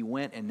Jesus. He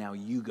went, and now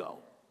you go.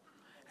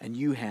 And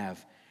you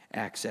have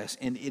access.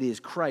 And it is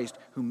Christ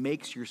who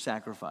makes your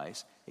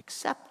sacrifice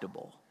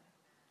acceptable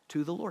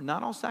to the Lord.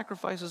 Not all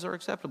sacrifices are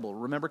acceptable.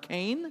 Remember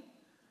Cain?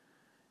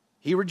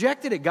 He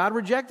rejected it. God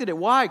rejected it.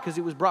 Why? Because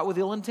it was brought with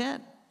ill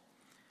intent.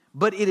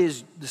 But it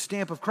is the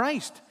stamp of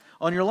Christ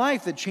on your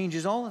life that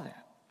changes all of that.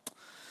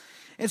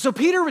 And so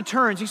Peter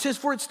returns. He says,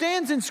 "For it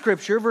stands in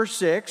Scripture," verse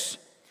 6.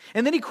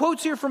 And then he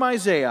quotes here from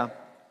Isaiah.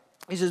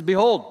 He says,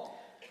 "Behold,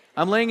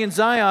 I'm laying in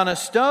Zion a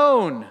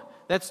stone."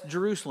 That's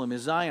Jerusalem,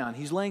 is Zion.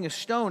 He's laying a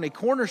stone, a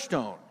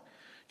cornerstone,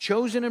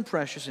 chosen and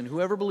precious, and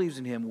whoever believes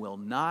in him will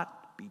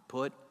not be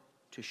put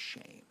to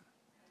shame.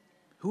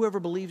 Whoever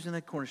believes in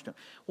that cornerstone.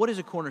 What is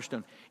a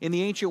cornerstone? In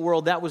the ancient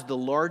world, that was the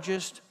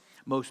largest,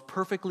 most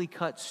perfectly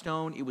cut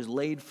stone. It was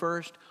laid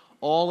first.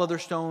 All other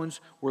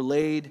stones were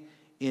laid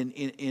in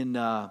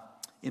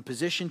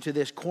position to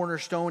this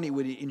cornerstone. It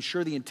would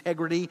ensure the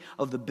integrity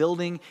of the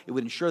building. It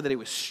would ensure that it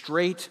was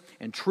straight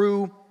and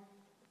true.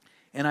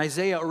 And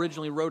Isaiah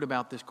originally wrote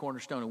about this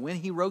cornerstone. And when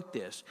he wrote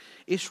this,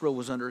 Israel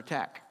was under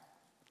attack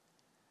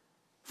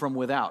from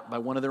without by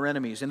one of their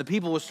enemies. And the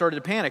people started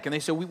to panic. And they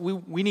said,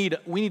 we need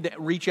to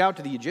reach out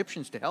to the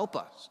Egyptians to help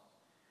us.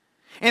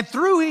 And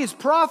through his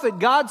prophet,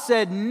 God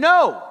said,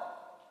 no.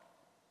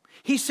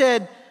 He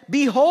said,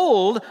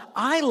 "Behold,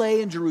 I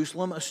lay in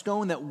Jerusalem a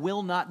stone that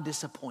will not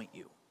disappoint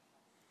you.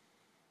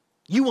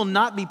 You will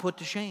not be put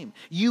to shame.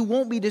 You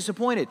won't be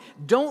disappointed.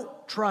 Don't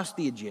trust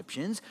the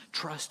Egyptians.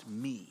 Trust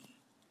me.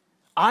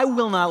 I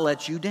will not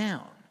let you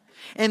down."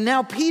 And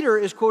now Peter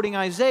is quoting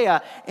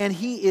Isaiah, and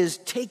he is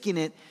taking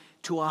it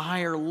to a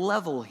higher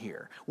level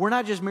here. We're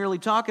not just merely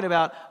talking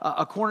about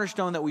a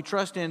cornerstone that we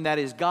trust in that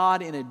is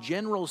God in a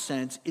general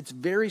sense. It's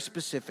very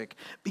specific,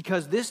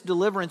 because this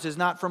deliverance is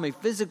not from a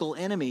physical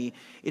enemy.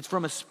 It's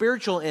from a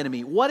spiritual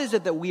enemy. What is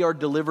it that we are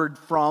delivered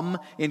from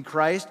in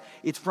Christ?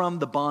 It's from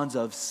the bonds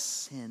of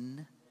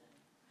sin.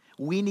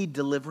 We need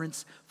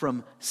deliverance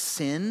from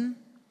sin.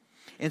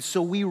 And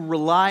so we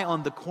rely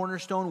on the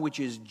cornerstone, which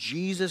is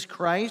Jesus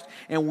Christ,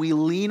 and we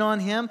lean on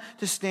him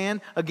to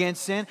stand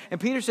against sin. And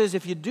Peter says,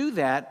 if you do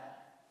that,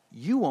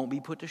 you won't be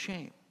put to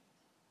shame.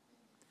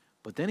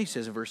 But then he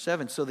says in verse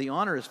 7, "So the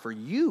honor is for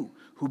you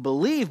who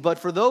believe, but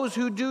for those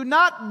who do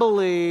not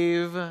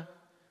believe,"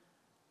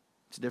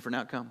 it's a different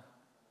outcome.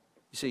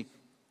 You see,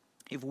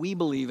 if we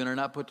believe and are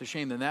not put to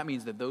shame, then that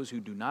means that those who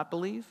do not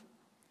believe,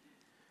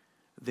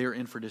 they're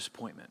in for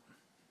disappointment.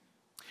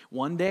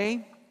 One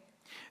day,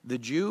 the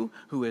Jew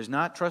who has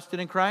not trusted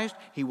in Christ,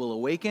 he will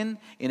awaken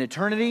in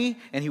eternity,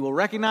 and he will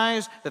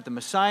recognize that the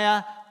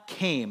Messiah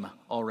came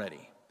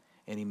already,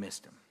 and he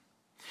missed him.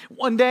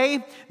 One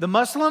day, the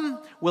Muslim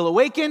will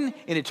awaken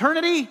in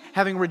eternity,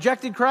 having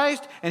rejected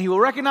Christ, and he will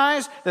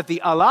recognize that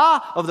the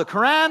Allah of the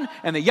Quran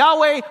and the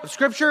Yahweh of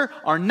Scripture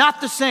are not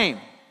the same.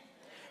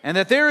 And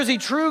that there is a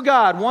true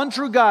God, one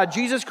true God,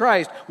 Jesus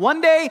Christ.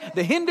 One day,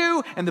 the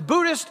Hindu and the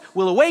Buddhist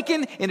will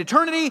awaken in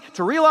eternity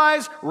to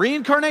realize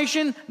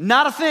reincarnation,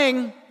 not a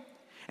thing.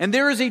 And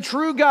there is a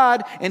true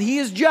God, and he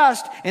is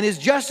just, and his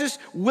justice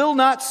will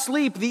not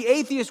sleep. The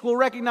atheist will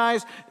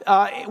recognize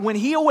when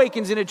he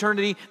awakens in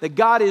eternity that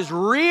God is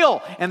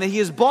real and that he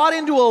is bought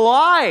into a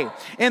lie.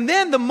 And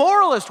then the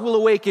moralist will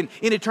awaken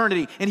in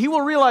eternity, and he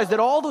will realize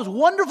that all those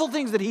wonderful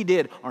things that he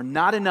did are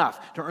not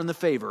enough to earn the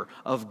favor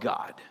of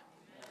God.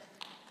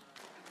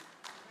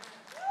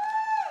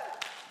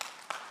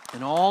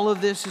 And all of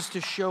this is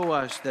to show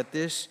us that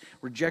this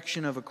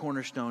rejection of a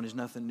cornerstone is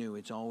nothing new.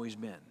 It's always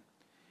been.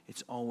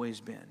 It's always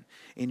been.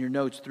 In your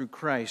notes, through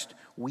Christ,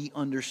 we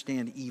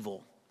understand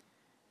evil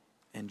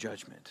and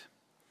judgment.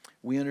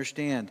 We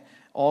understand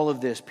all of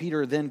this.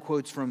 Peter then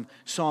quotes from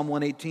Psalm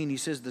 118. He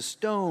says, "The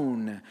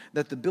stone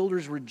that the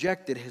builders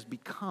rejected has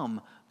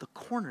become the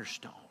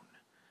cornerstone."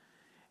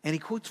 And he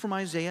quotes from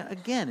Isaiah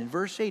again. In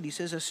verse 8, he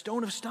says, "A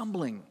stone of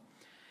stumbling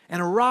and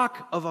a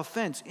rock of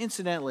offense."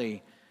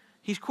 Incidentally,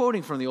 he's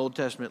quoting from the Old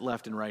Testament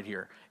left and right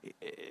here.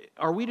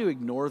 Are we to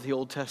ignore the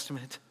Old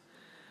Testament?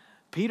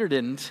 Peter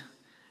didn't.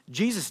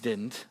 Jesus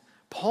didn't.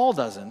 Paul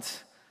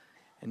doesn't.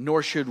 And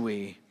nor should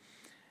we.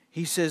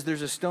 He says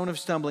there's a stone of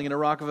stumbling and a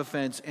rock of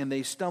offense, and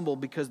they stumble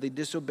because they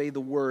disobey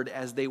the word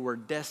as they were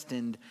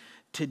destined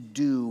to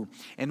do.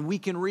 And we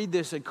can read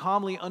this and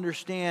calmly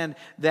understand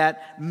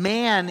that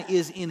man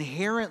is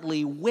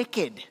inherently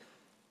wicked.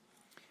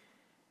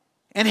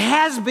 And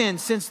has been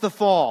since the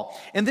fall.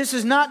 And this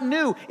is not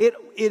new.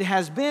 It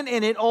has been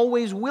and it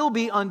always will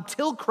be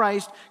until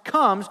Christ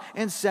comes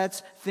and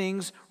sets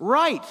things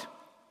right.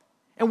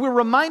 And we're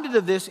reminded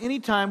of this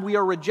anytime we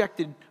are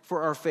rejected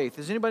for our faith.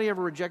 Has anybody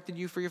ever rejected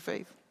you for your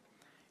faith?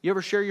 You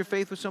ever share your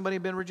faith with somebody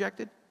who's been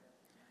rejected?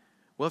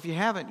 Well, if you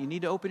haven't, you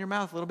need to open your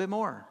mouth a little bit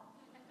more.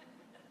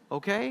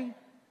 Okay?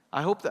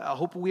 I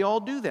hope we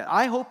all do that.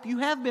 I hope you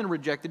have been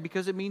rejected,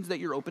 because it means that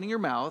you're opening your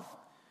mouth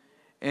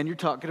and you're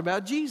talking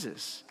about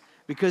Jesus.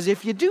 Because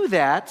if you do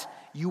that,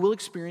 you will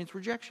experience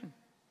rejection.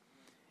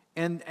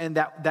 And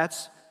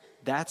that's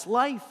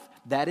life.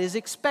 That is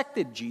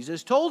expected.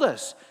 Jesus told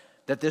us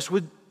that this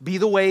would be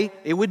the way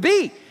it would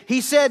be.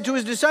 He said to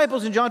his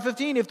disciples in John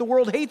 15, if the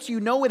world hates you,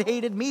 know it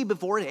hated me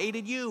before it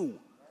hated you.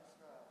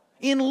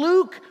 In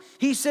Luke,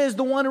 he says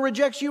the one who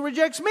rejects you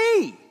rejects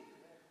me.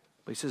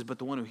 But he says, but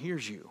the one who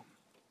hears you,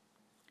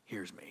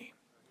 hears me.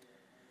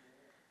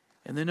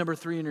 And then number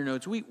 3 in your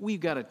notes, we've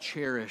got to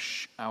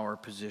cherish our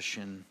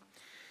position.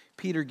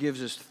 Peter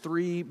gives us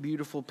 3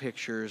 beautiful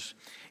pictures,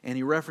 and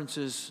he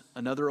references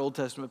another Old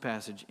Testament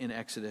passage in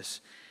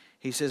Exodus.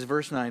 He says,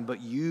 verse 9,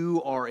 but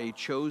you are a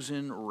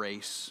chosen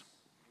race.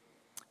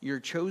 You're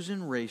a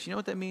chosen race. You know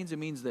what that means? It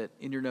means that,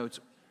 in your notes,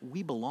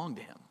 we belong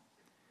to him.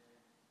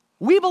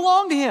 We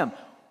belong to him.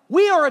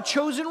 We are a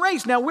chosen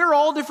race. Now, we're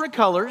all different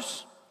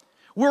colors.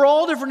 We're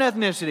all different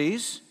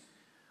ethnicities.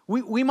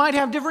 We might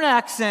have different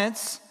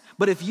accents.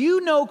 But if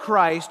you know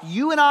Christ,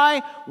 you and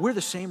I, we're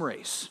the same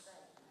race.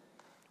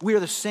 We are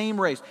the same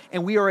race,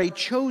 and we are a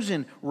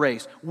chosen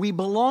race. We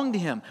belong to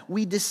him.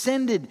 We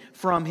descended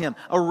from him.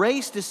 A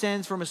race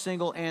descends from a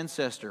single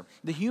ancestor.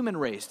 The human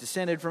race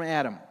descended from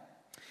Adam.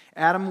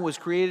 Adam was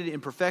created in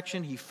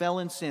perfection. He fell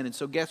in sin. And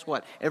so guess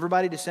what?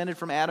 Everybody descended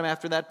from Adam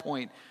after that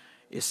point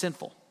is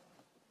sinful.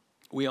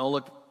 We all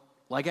look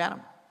like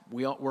Adam.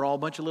 We're all a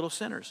bunch of little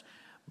sinners.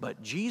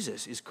 But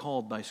Jesus is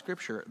called by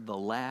Scripture the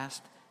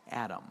last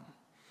Adam,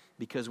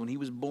 because when he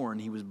was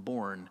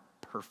born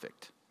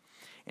perfect.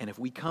 And if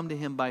we come to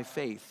him by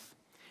faith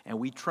and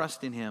we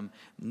trust in him,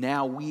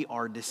 now we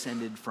are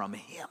descended from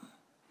him.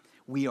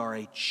 We are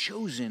a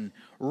chosen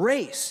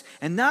race.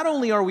 And not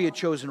only are we a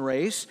chosen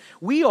race,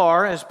 we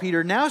are, as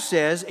Peter now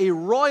says, a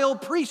royal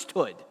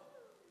priesthood.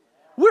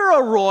 We're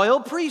a royal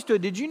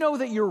priesthood. Did you know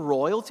that you're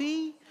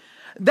royalty?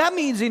 That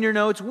means in your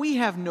notes, we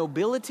have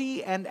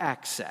nobility and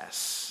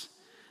access.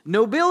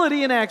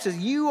 Nobility and access.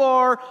 You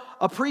are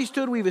a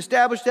priesthood. We've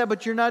established that,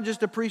 but you're not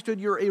just a priesthood.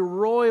 You're a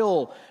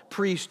royal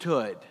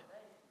priesthood.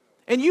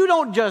 And you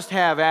don't just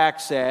have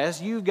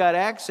access. You've got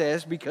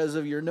access because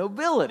of your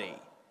nobility.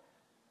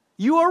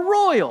 You are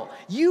royal.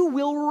 You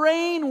will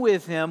reign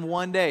with him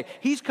one day.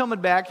 He's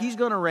coming back. He's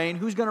going to reign.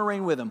 Who's going to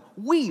reign with him?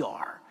 We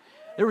are.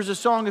 There was a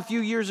song a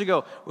few years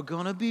ago. We're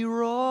going to be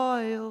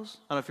royals.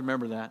 I don't know if you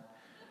remember that.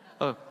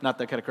 Oh, not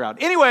that kind of crowd.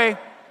 Anyway,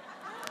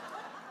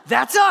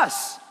 that's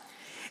us.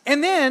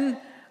 And then,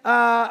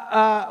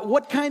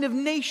 what kind of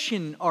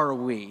nation are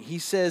we? He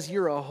says,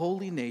 you're a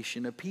holy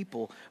nation, a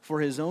people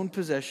for his own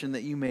possession,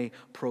 that you may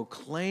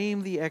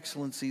proclaim the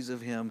excellencies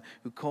of him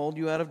who called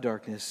you out of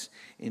darkness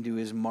into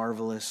his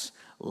marvelous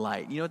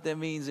light. You know what that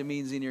means? It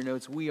means in your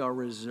notes, we are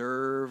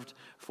reserved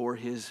for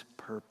his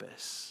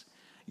purpose.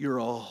 You're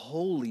a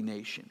holy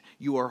nation.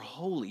 You are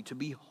holy. To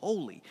be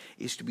holy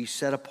is to be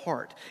set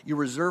apart. You're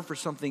reserved for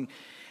something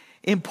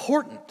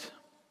important.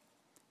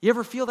 You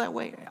ever feel that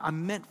way?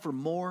 I'm meant for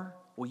more.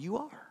 Well, you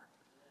are.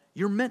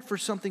 You're meant for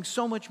something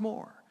so much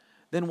more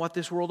than what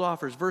this world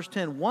offers. Verse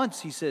 10, once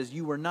he says,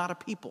 you were not a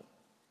people,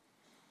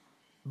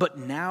 but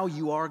now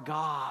you are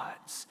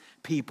God's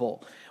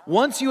people.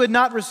 Once you had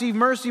not received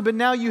mercy, but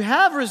now you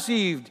have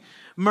received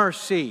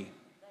mercy.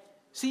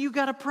 See, you've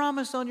got a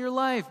promise on your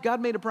life. God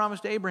made a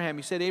promise to Abraham.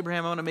 He said,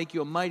 Abraham, I want to make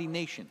you a mighty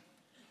nation.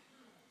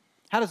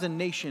 How does a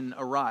nation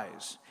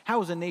arise?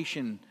 How is a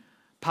nation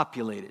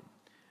populated?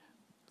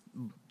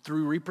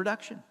 Through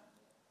reproduction.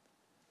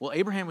 Well,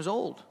 Abraham was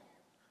old.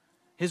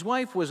 His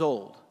wife was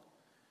old.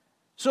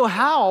 So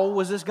how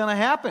was this going to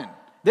happen?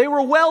 They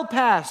were well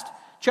past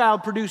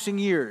child-producing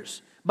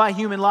years by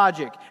human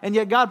logic. And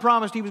yet God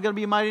promised he was going to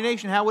be a mighty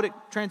nation. How would it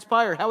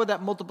transpire? How would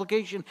that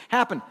multiplication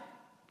happen?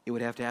 It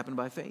would have to happen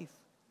by faith.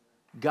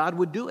 God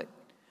would do it.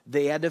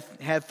 They had to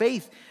have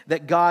faith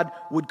that God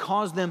would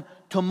cause them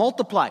to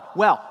multiply.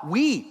 Well,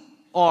 we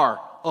are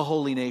a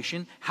holy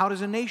nation. How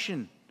does a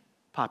nation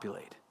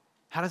populate?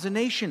 How does a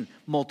nation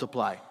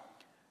multiply?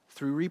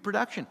 Through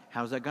reproduction.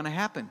 How is that going to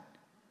happen?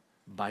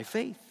 By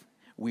faith.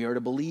 We are to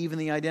believe in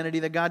the identity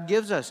that God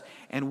gives us,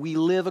 and we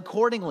live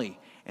accordingly.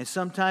 And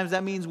sometimes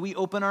that means we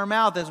open our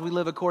mouth as we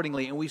live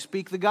accordingly, and we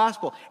speak the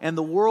gospel, and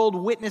the world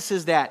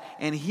witnesses that,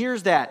 and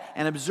hears that,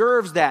 and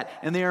observes that,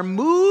 and they are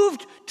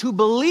moved to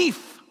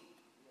belief.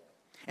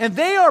 And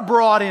they are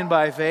brought in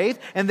by faith,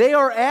 and they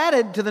are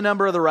added to the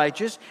number of the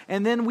righteous,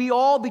 and then we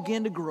all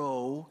begin to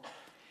grow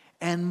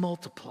and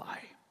multiply,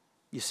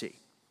 you see.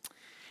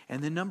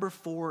 And then number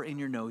 4 in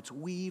your notes,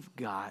 we've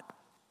got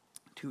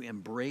to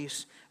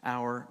embrace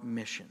our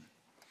mission.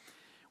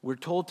 We're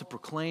told to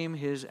proclaim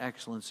his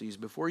excellencies.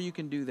 Before you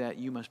can do that,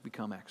 you must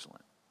become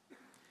excellent.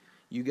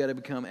 You got to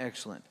become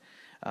excellent.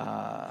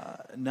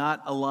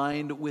 Not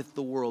aligned with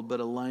the world, but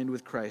aligned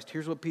with Christ.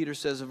 Here's what Peter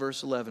says in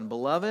verse 11.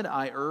 Beloved,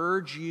 I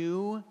urge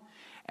you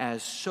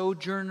as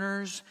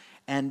sojourners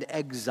and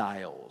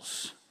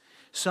exiles.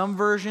 Some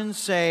versions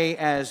say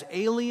as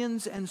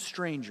aliens and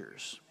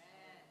strangers.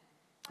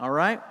 All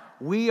right?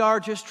 We are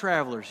just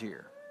travelers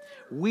here.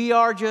 We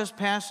are just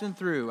passing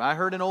through. I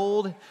heard an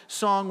old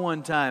song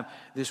one time.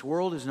 This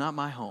world is not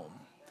my home.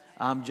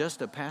 I'm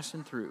just a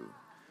passing through.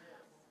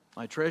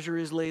 My treasure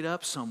is laid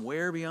up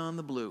somewhere beyond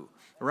the blue.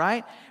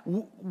 Right?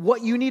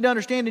 What you need to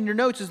understand in your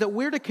notes is that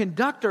we're to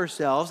conduct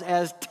ourselves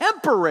as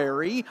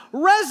temporary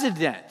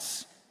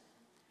residents.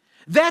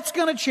 That's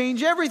going to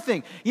change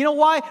everything. You know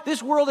why?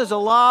 This world has a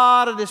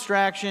lot of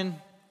distraction.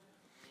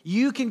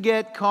 You can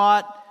get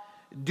caught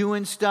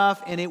doing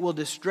stuff and it will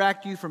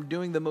distract you from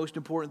doing the most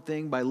important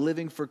thing by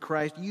living for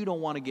Christ. You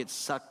don't want to get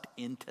sucked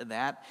into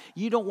that.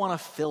 You don't want to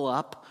fill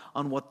up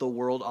on what the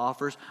world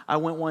offers. I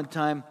went one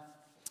time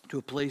to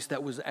a place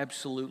that was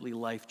absolutely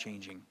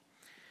life-changing.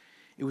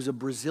 It was a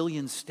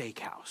Brazilian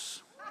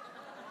steakhouse.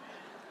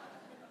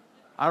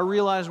 I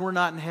realize we're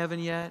not in heaven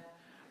yet,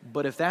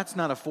 but if that's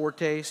not a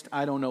foretaste,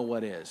 I don't know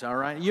what is, all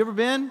right? You ever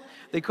been?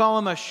 They call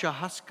them a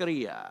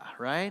churrascaria,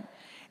 right?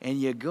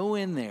 And you go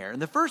in there.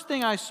 And the first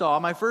thing I saw,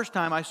 my first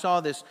time, I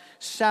saw this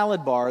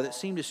salad bar that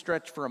seemed to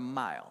stretch for a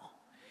mile.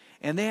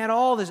 And they had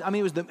all this,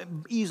 it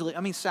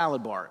was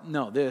salad bar.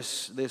 No,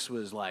 this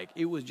was like,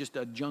 it was just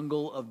a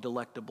jungle of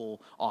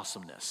delectable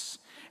awesomeness.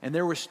 And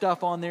there was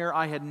stuff on there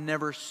I had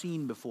never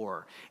seen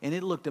before. And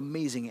it looked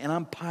amazing. And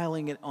I'm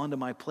piling it onto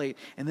my plate.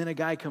 And then a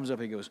guy comes up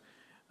and he goes,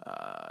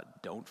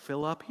 don't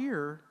fill up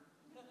here.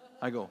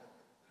 I go,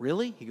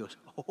 really? He goes,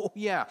 oh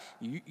yeah,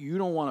 you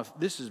don't want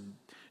to,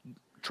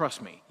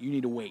 trust me, you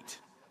need to wait.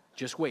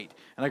 Just wait.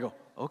 And I go,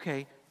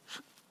 okay.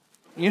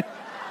 You know?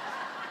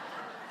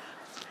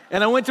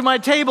 And I went to my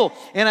table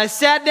and I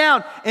sat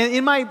down.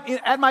 And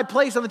at my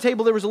place on the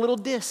table there was a little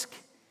disc.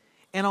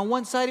 And on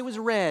one side it was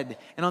red,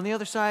 and on the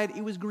other side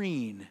it was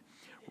green.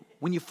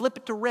 When you flip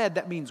it to red,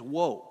 that means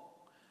whoa.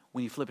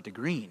 When you flip it to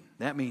green,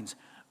 that means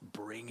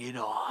bring it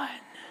on.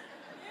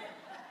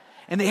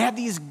 And they had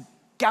these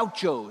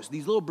gauchos,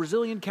 these little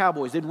Brazilian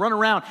cowboys. They'd run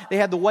around. They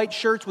had the white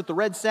shirts with the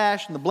red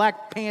sash and the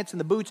black pants and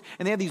the boots,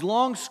 and they had these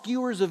long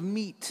skewers of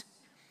meat.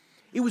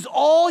 It was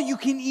all you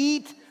can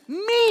eat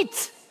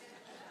meat.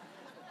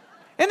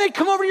 And they'd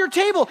come over to your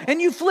table,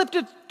 and you flipped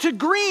it to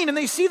green, and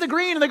they see the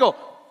green, and they go,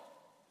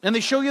 and they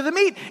show you the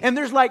meat. And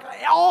there's like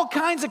all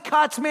kinds of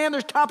cuts, man.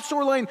 There's top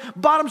sirloin,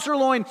 bottom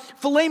sirloin,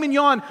 filet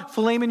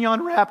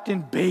mignon wrapped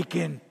in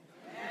bacon.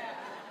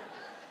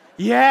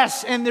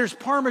 Yes, and there's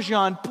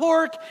Parmesan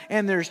pork,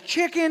 and there's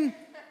chicken.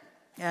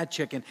 Yeah,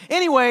 chicken.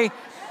 Anyway,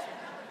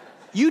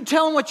 you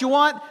tell them what you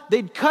want,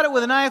 they'd cut it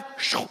with a knife,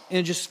 and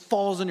it just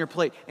falls on your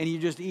plate, and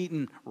you're just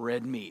eating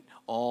red meat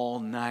all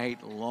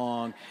night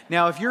long.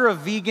 Now, if you're a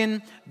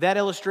vegan, that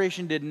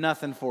illustration did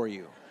nothing for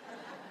you.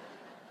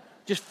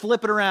 Just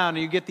flip it around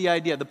and you get the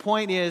idea. The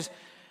point is,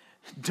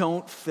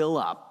 don't fill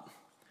up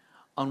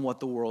on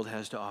what the world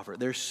has to offer.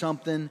 There's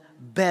something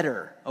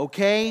better,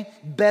 okay?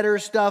 Better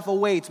stuff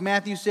awaits.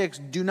 Matthew 6,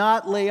 do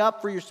not lay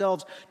up for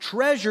yourselves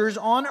treasures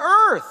on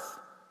earth,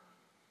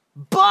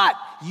 but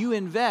you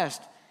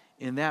invest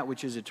in that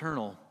which is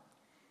eternal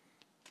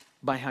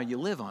by how you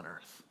live on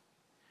earth.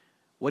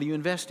 What do you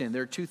invest in?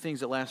 There are two things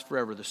that last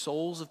forever, the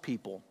souls of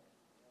people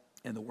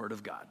and the Word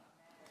of God.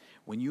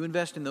 When you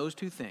invest in those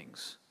two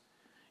things,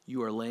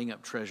 you are laying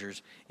up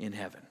treasures in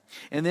heaven.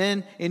 And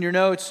then in your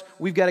notes,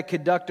 we've got to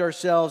conduct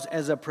ourselves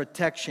as a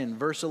protection.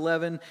 Verse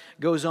 11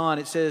 goes on.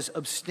 It says,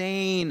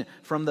 abstain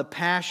from the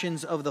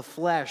passions of the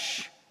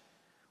flesh,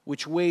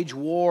 which wage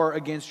war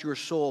against your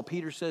soul.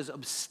 Peter says,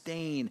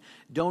 abstain.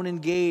 Don't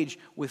engage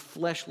with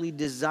fleshly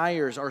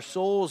desires. Our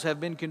souls have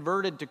been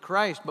converted to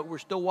Christ, but we're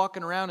still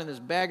walking around in this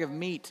bag of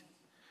meat,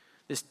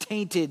 this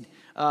tainted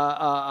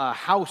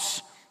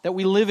house that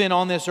we live in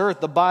on this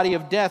earth, the body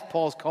of death,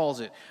 Paul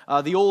calls it.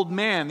 The old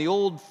man, the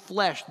old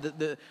flesh,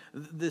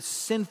 the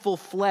sinful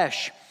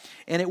flesh.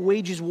 And it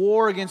wages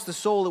war against the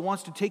soul. It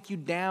wants to take you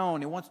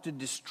down. It wants to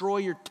destroy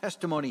your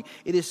testimony.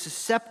 It is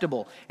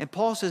susceptible. And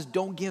Paul says,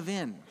 don't give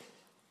in.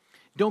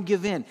 Don't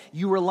give in.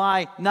 You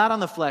rely not on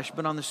the flesh,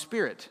 but on the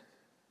Spirit.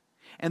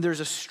 And there's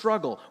a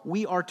struggle.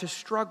 We are to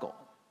struggle.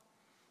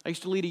 I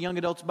used to lead a young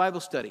adults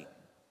Bible study.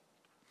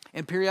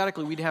 And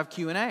periodically we'd have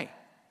Q&A.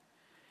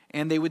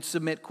 And they would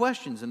submit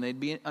questions, and they'd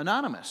be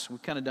anonymous.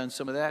 We've kind of done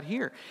some of that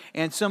here.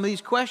 And some of these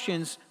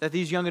questions that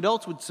these young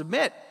adults would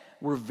submit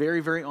were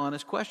very, very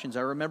honest questions.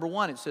 I remember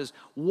one. It says,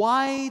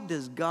 why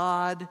does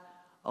God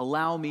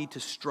allow me to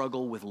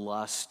struggle with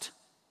lust?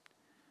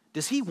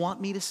 Does He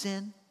want me to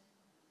sin?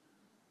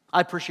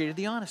 I appreciated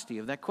the honesty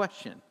of that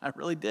question. I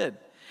really did.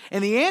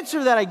 And the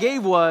answer that I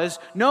gave was,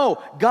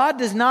 no, God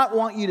does not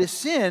want you to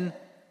sin,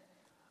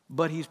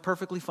 but He's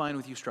perfectly fine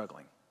with you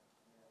struggling.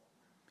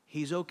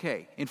 He's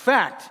okay. In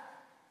fact,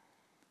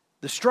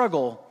 the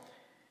struggle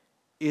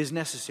is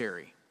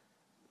necessary.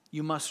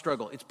 You must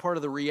struggle. It's part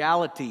of the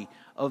reality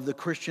of the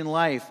Christian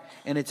life,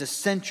 and it's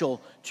essential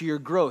to your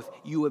growth.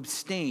 You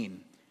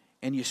abstain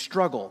and you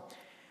struggle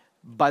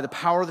by the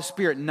power of the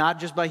Spirit, not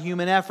just by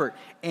human effort.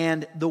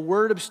 And the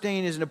word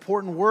abstain is an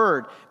important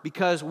word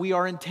because we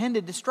are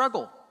intended to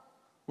struggle.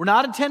 We're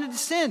not intended to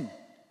sin,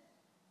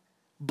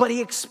 but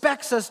He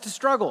expects us to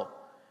struggle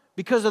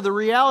because of the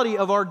reality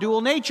of our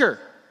dual nature.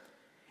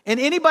 And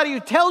anybody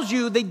who tells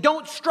you they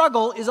don't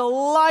struggle is a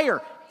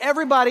liar.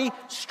 Everybody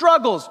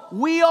struggles.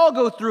 We all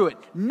go through it.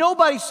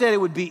 Nobody said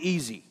it would be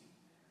easy.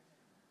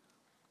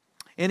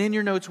 And in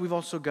your notes, we've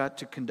also got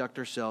to conduct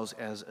ourselves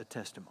as a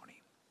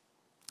testimony.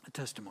 A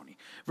testimony.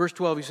 Verse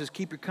 12, he says,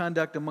 keep your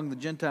conduct among the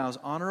Gentiles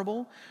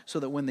honorable, so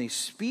that when they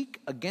speak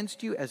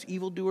against you as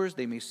evildoers,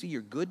 they may see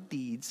your good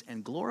deeds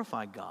and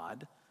glorify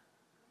God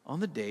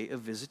on the day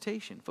of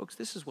visitation. Folks,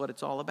 this is what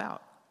it's all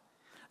about.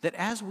 That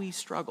as we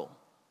struggle,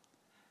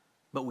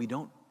 but we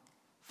don't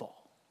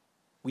fall,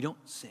 we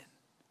don't sin,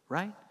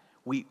 right?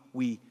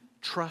 We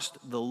trust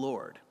the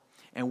Lord,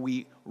 and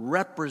we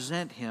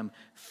represent Him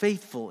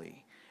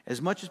faithfully as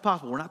much as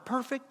possible. We're not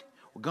perfect.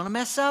 We're going to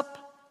mess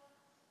up.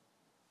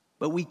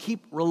 But we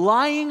keep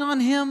relying on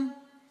Him.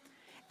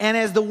 And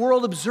as the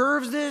world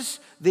observes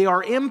this, they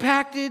are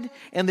impacted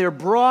and they're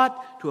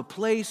brought to a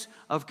place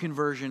of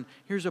conversion.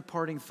 Here's a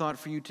parting thought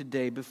for you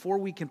today. Before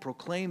we can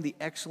proclaim the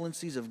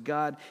excellencies of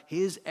God,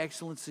 His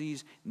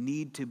excellencies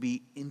need to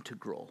be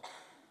integral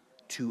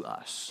to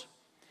us.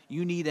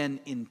 You need an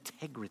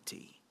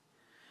integrity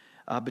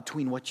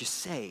between what you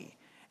say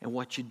and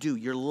what you do.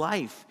 Your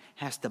life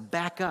has to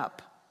back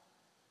up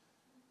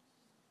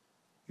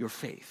your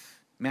faith.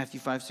 Matthew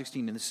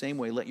 5:16, in the same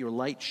way, let your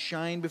light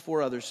shine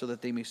before others so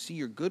that they may see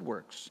your good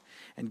works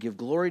and give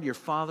glory to your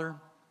Father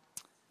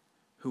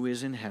who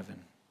is in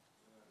heaven.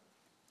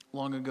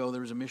 Long ago,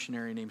 there was a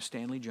missionary named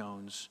Stanley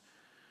Jones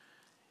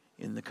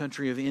in the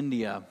country of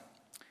India.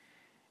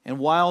 And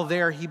while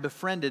there, he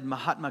befriended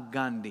Mahatma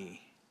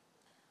Gandhi,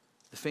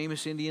 the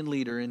famous Indian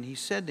leader. And he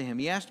said to him,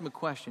 he asked him a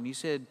question. He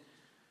said,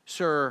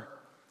 "Sir,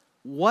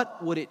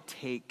 what would it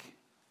take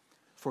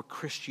for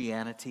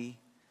Christianity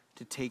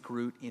to take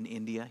root in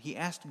India?" He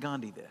asked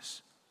Gandhi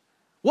this.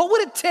 What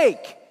would it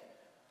take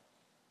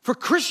for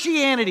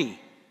Christianity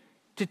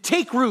to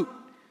take root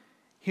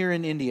here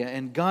in India?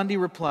 And Gandhi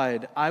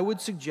replied, "I would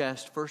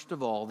suggest, first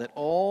of all, that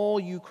all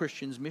you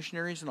Christians,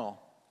 missionaries and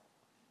all,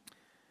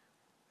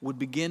 would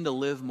begin to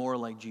live more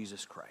like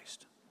Jesus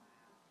Christ."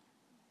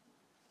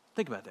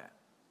 Think about that.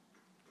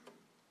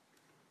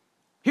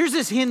 Here's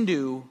this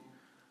Hindu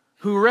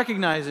who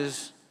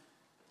recognizes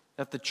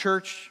that the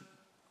church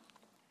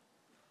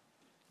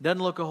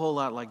doesn't look a whole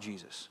lot like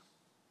Jesus.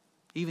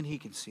 Even he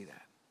can see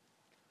that.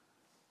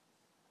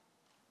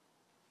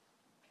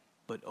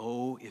 But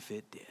oh, if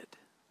it did,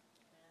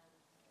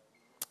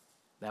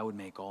 that would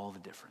make all the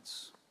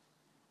difference.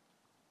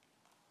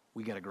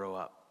 We got to grow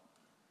up.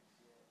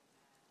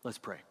 Let's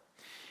pray.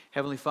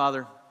 Heavenly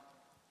Father,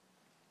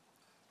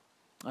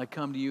 I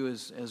come to you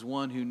as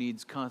one who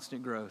needs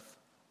constant growth.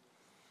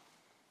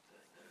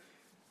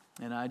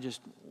 And I just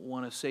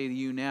want to say to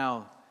you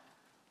now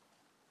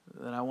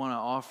that I want to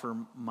offer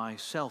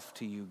myself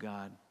to you,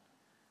 God.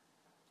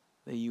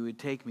 That you would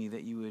take me,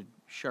 that you would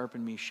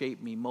sharpen me, shape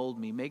me, mold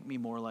me, make me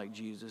more like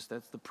Jesus.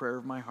 That's the prayer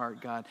of my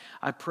heart, God.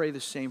 I pray the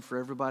same for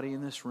everybody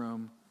in this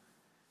room.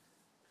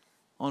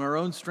 On our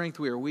own strength,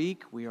 we are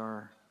weak. We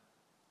are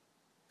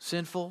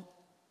sinful.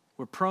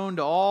 We're prone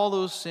to all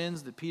those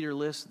sins that Peter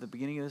lists at the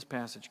beginning of this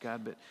passage,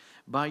 God. But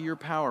by your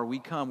power, we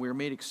come. We are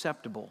made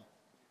acceptable.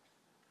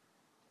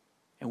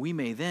 And we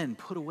may then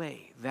put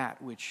away that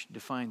which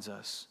defines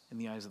us in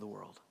the eyes of the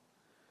world.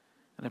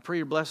 And I pray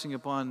your blessing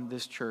upon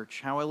this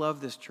church. How I love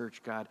this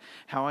church, God.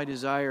 How I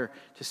desire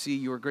to see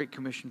your great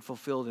commission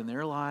fulfilled in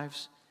their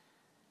lives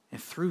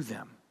and through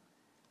them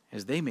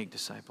as they make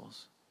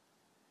disciples.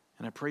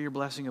 And I pray your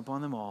blessing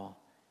upon them all.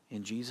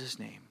 In Jesus'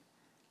 name,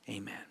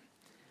 amen.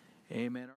 Amen.